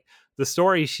it's like the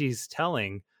story she's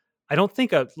telling, I don't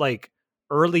think a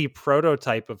early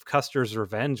prototype of Custer's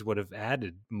Revenge would have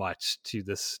added much to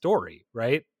this story,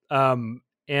 right? And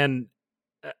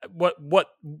what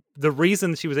the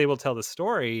reason she was able to tell the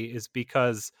story is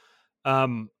because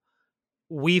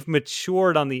we've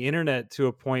matured on the internet to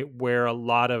a point where a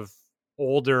lot of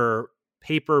older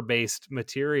paper-based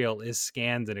material is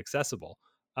scanned and accessible.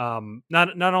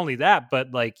 Not only that, but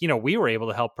we were able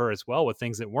to help her as well with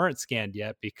things that weren't scanned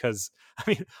yet, because I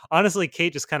mean, honestly,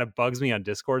 Kate just kind of bugs me on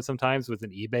Discord sometimes with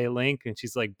an eBay link, and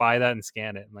she's like, buy that and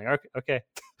scan it. I'm like, okay.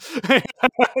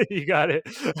 You got it.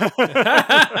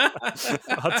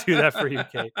 I'll do that for you,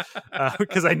 Kate,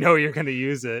 because I know you're going to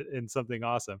use it in something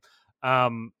awesome.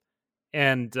 The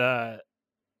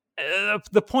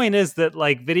point is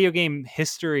that video game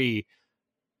history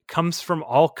comes from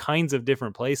all kinds of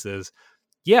different places.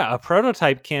 Yeah, a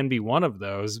prototype can be one of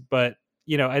those, but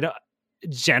I don't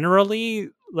generally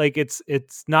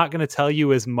it's not going to tell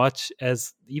you as much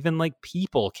as even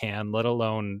people can, let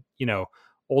alone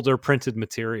older printed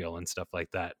material and stuff like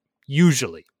that.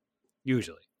 Usually.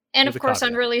 And of course,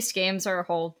 unreleased games are a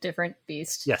whole different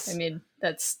beast. Yes, I mean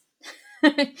that's.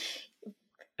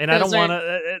 And I don't want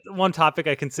to. One topic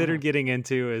I considered getting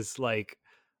into is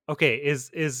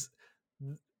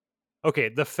okay,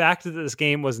 the fact that this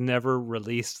game was never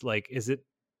released,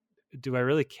 do I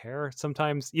really care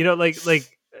sometimes?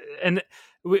 And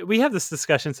we have this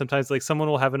discussion sometimes, someone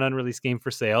will have an unreleased game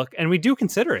for sale, and we do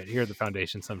consider it here at the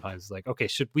Foundation sometimes. Okay,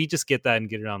 should we just get that and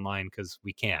get it online? Because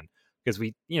we can. Because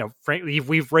we, frankly,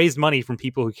 we've raised money from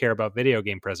people who care about video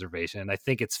game preservation. I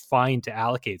think it's fine to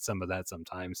allocate some of that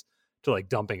sometimes to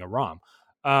dumping a ROM.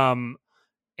 And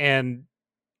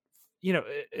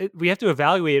we have to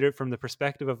evaluate it from the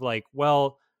perspective of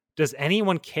does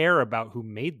anyone care about who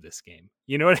made this game?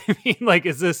 You know what I mean? Like,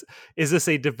 is this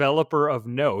a developer of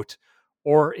note,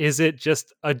 or is it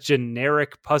just a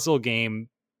generic puzzle game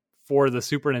for the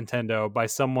Super Nintendo by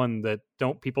someone that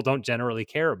people don't generally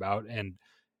care about? And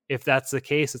if that's the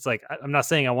case, it's like, I'm not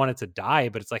saying I want it to die,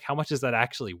 but it's like, how much is that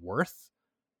actually worth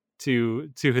to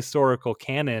historical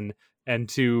canon and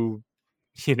to,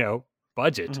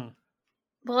 budget? Mm-hmm.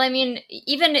 Well, I mean,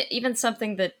 even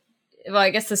something that, well, I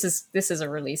guess this is a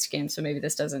release game, so maybe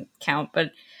this doesn't count,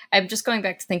 but I'm just going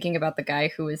back to thinking about the guy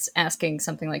who was asking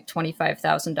something like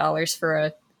 $25,000 for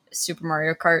a Super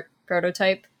Mario Kart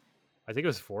prototype. I think it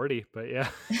was 40, but yeah.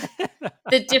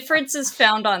 The differences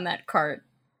found on that cart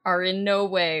are in no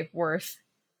way worth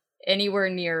anywhere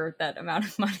near that amount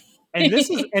of money. And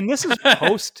this is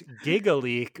post Giga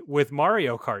Leak with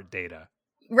Mario Kart data.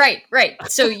 Right.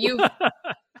 So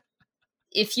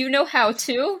if you know how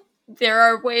to, there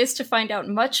are ways to find out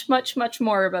much, much, much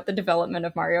more about the development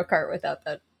of Mario Kart without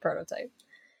that prototype.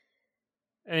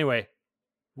 Anyway,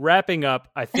 wrapping up,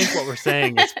 I think what we're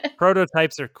saying is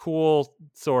prototypes are cool,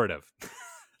 sort of.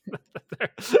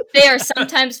 They are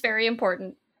sometimes very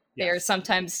important. They Yes. are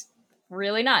sometimes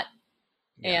really not.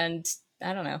 Yeah. And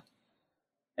I don't know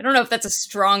if that's a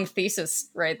strong thesis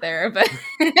right there, but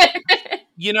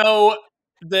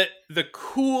The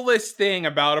coolest thing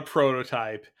about a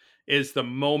prototype is the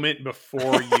moment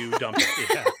before you dump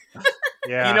it.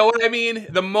 Yeah. You know what I mean?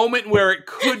 The moment where it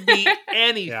could be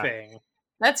anything.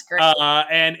 that's great.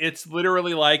 And it's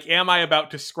literally like, am I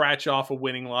about to scratch off a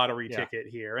winning lottery ticket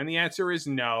here? And the answer is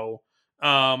no.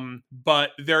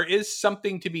 But there is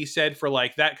something to be said for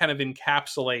like that kind of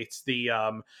encapsulates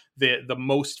the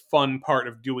most fun part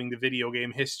of doing the video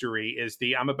game history is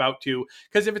I'm about to,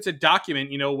 because if it's a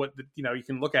document, you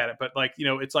can look at it, but like,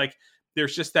 it's like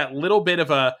there's just that little bit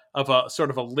of a sort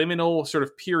of a liminal sort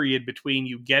of period between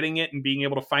you getting it and being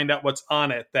able to find out what's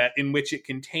on it, that in which it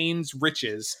contains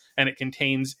riches and it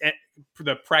contains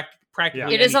the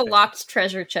practically It is a anything. locked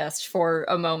treasure chest for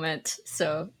a moment.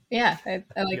 So yeah, I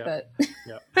like that.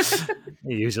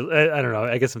 Usually, I don't know.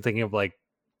 I guess I'm thinking of like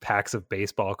packs of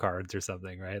baseball cards or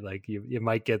something, right? Like you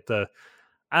might get I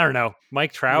don't know,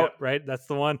 Mike Trout, right? That's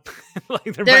the one.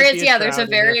 Like there's a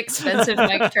very expensive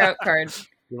Mike Trout card.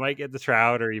 You might get the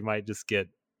Trout, or you might just get,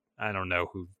 I don't know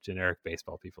who generic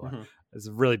baseball people are. Mm-hmm. It's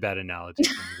a really bad analogy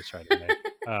for me to try to make.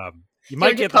 You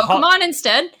might get Pokemon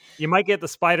instead. You might get the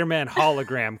Spider-Man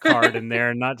hologram card in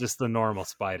there, not just the normal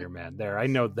Spider-Man. There, I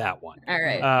know that one. All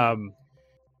right. All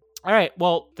right.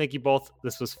 Well, thank you both.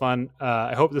 This was fun.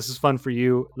 I hope this was fun for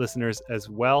you, listeners, as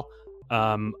well.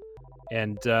 And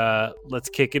let's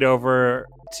kick it over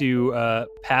to a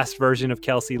past version of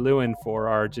Kelsey Lewin for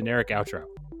our generic outro.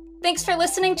 Thanks for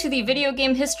listening to the Video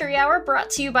Game History Hour, brought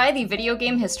to you by the Video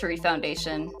Game History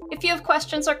Foundation. If you have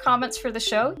questions or comments for the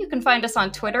show, you can find us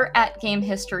on Twitter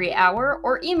 @GameHistoryHour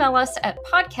or email us at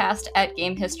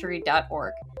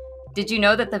podcast@gamehistory.org. Did you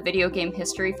know that the Video Game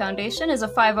History Foundation is a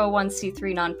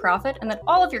 501c3 nonprofit and that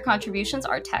all of your contributions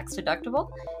are tax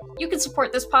deductible? You can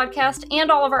support this podcast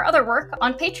and all of our other work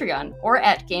on Patreon or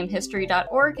at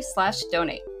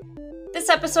gamehistory.org/donate. This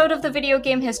episode of the Video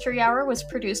Game History Hour was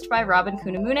produced by Robin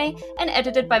Kunimune and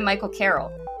edited by Michael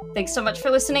Carroll. Thanks so much for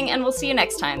listening, and we'll see you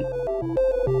next time.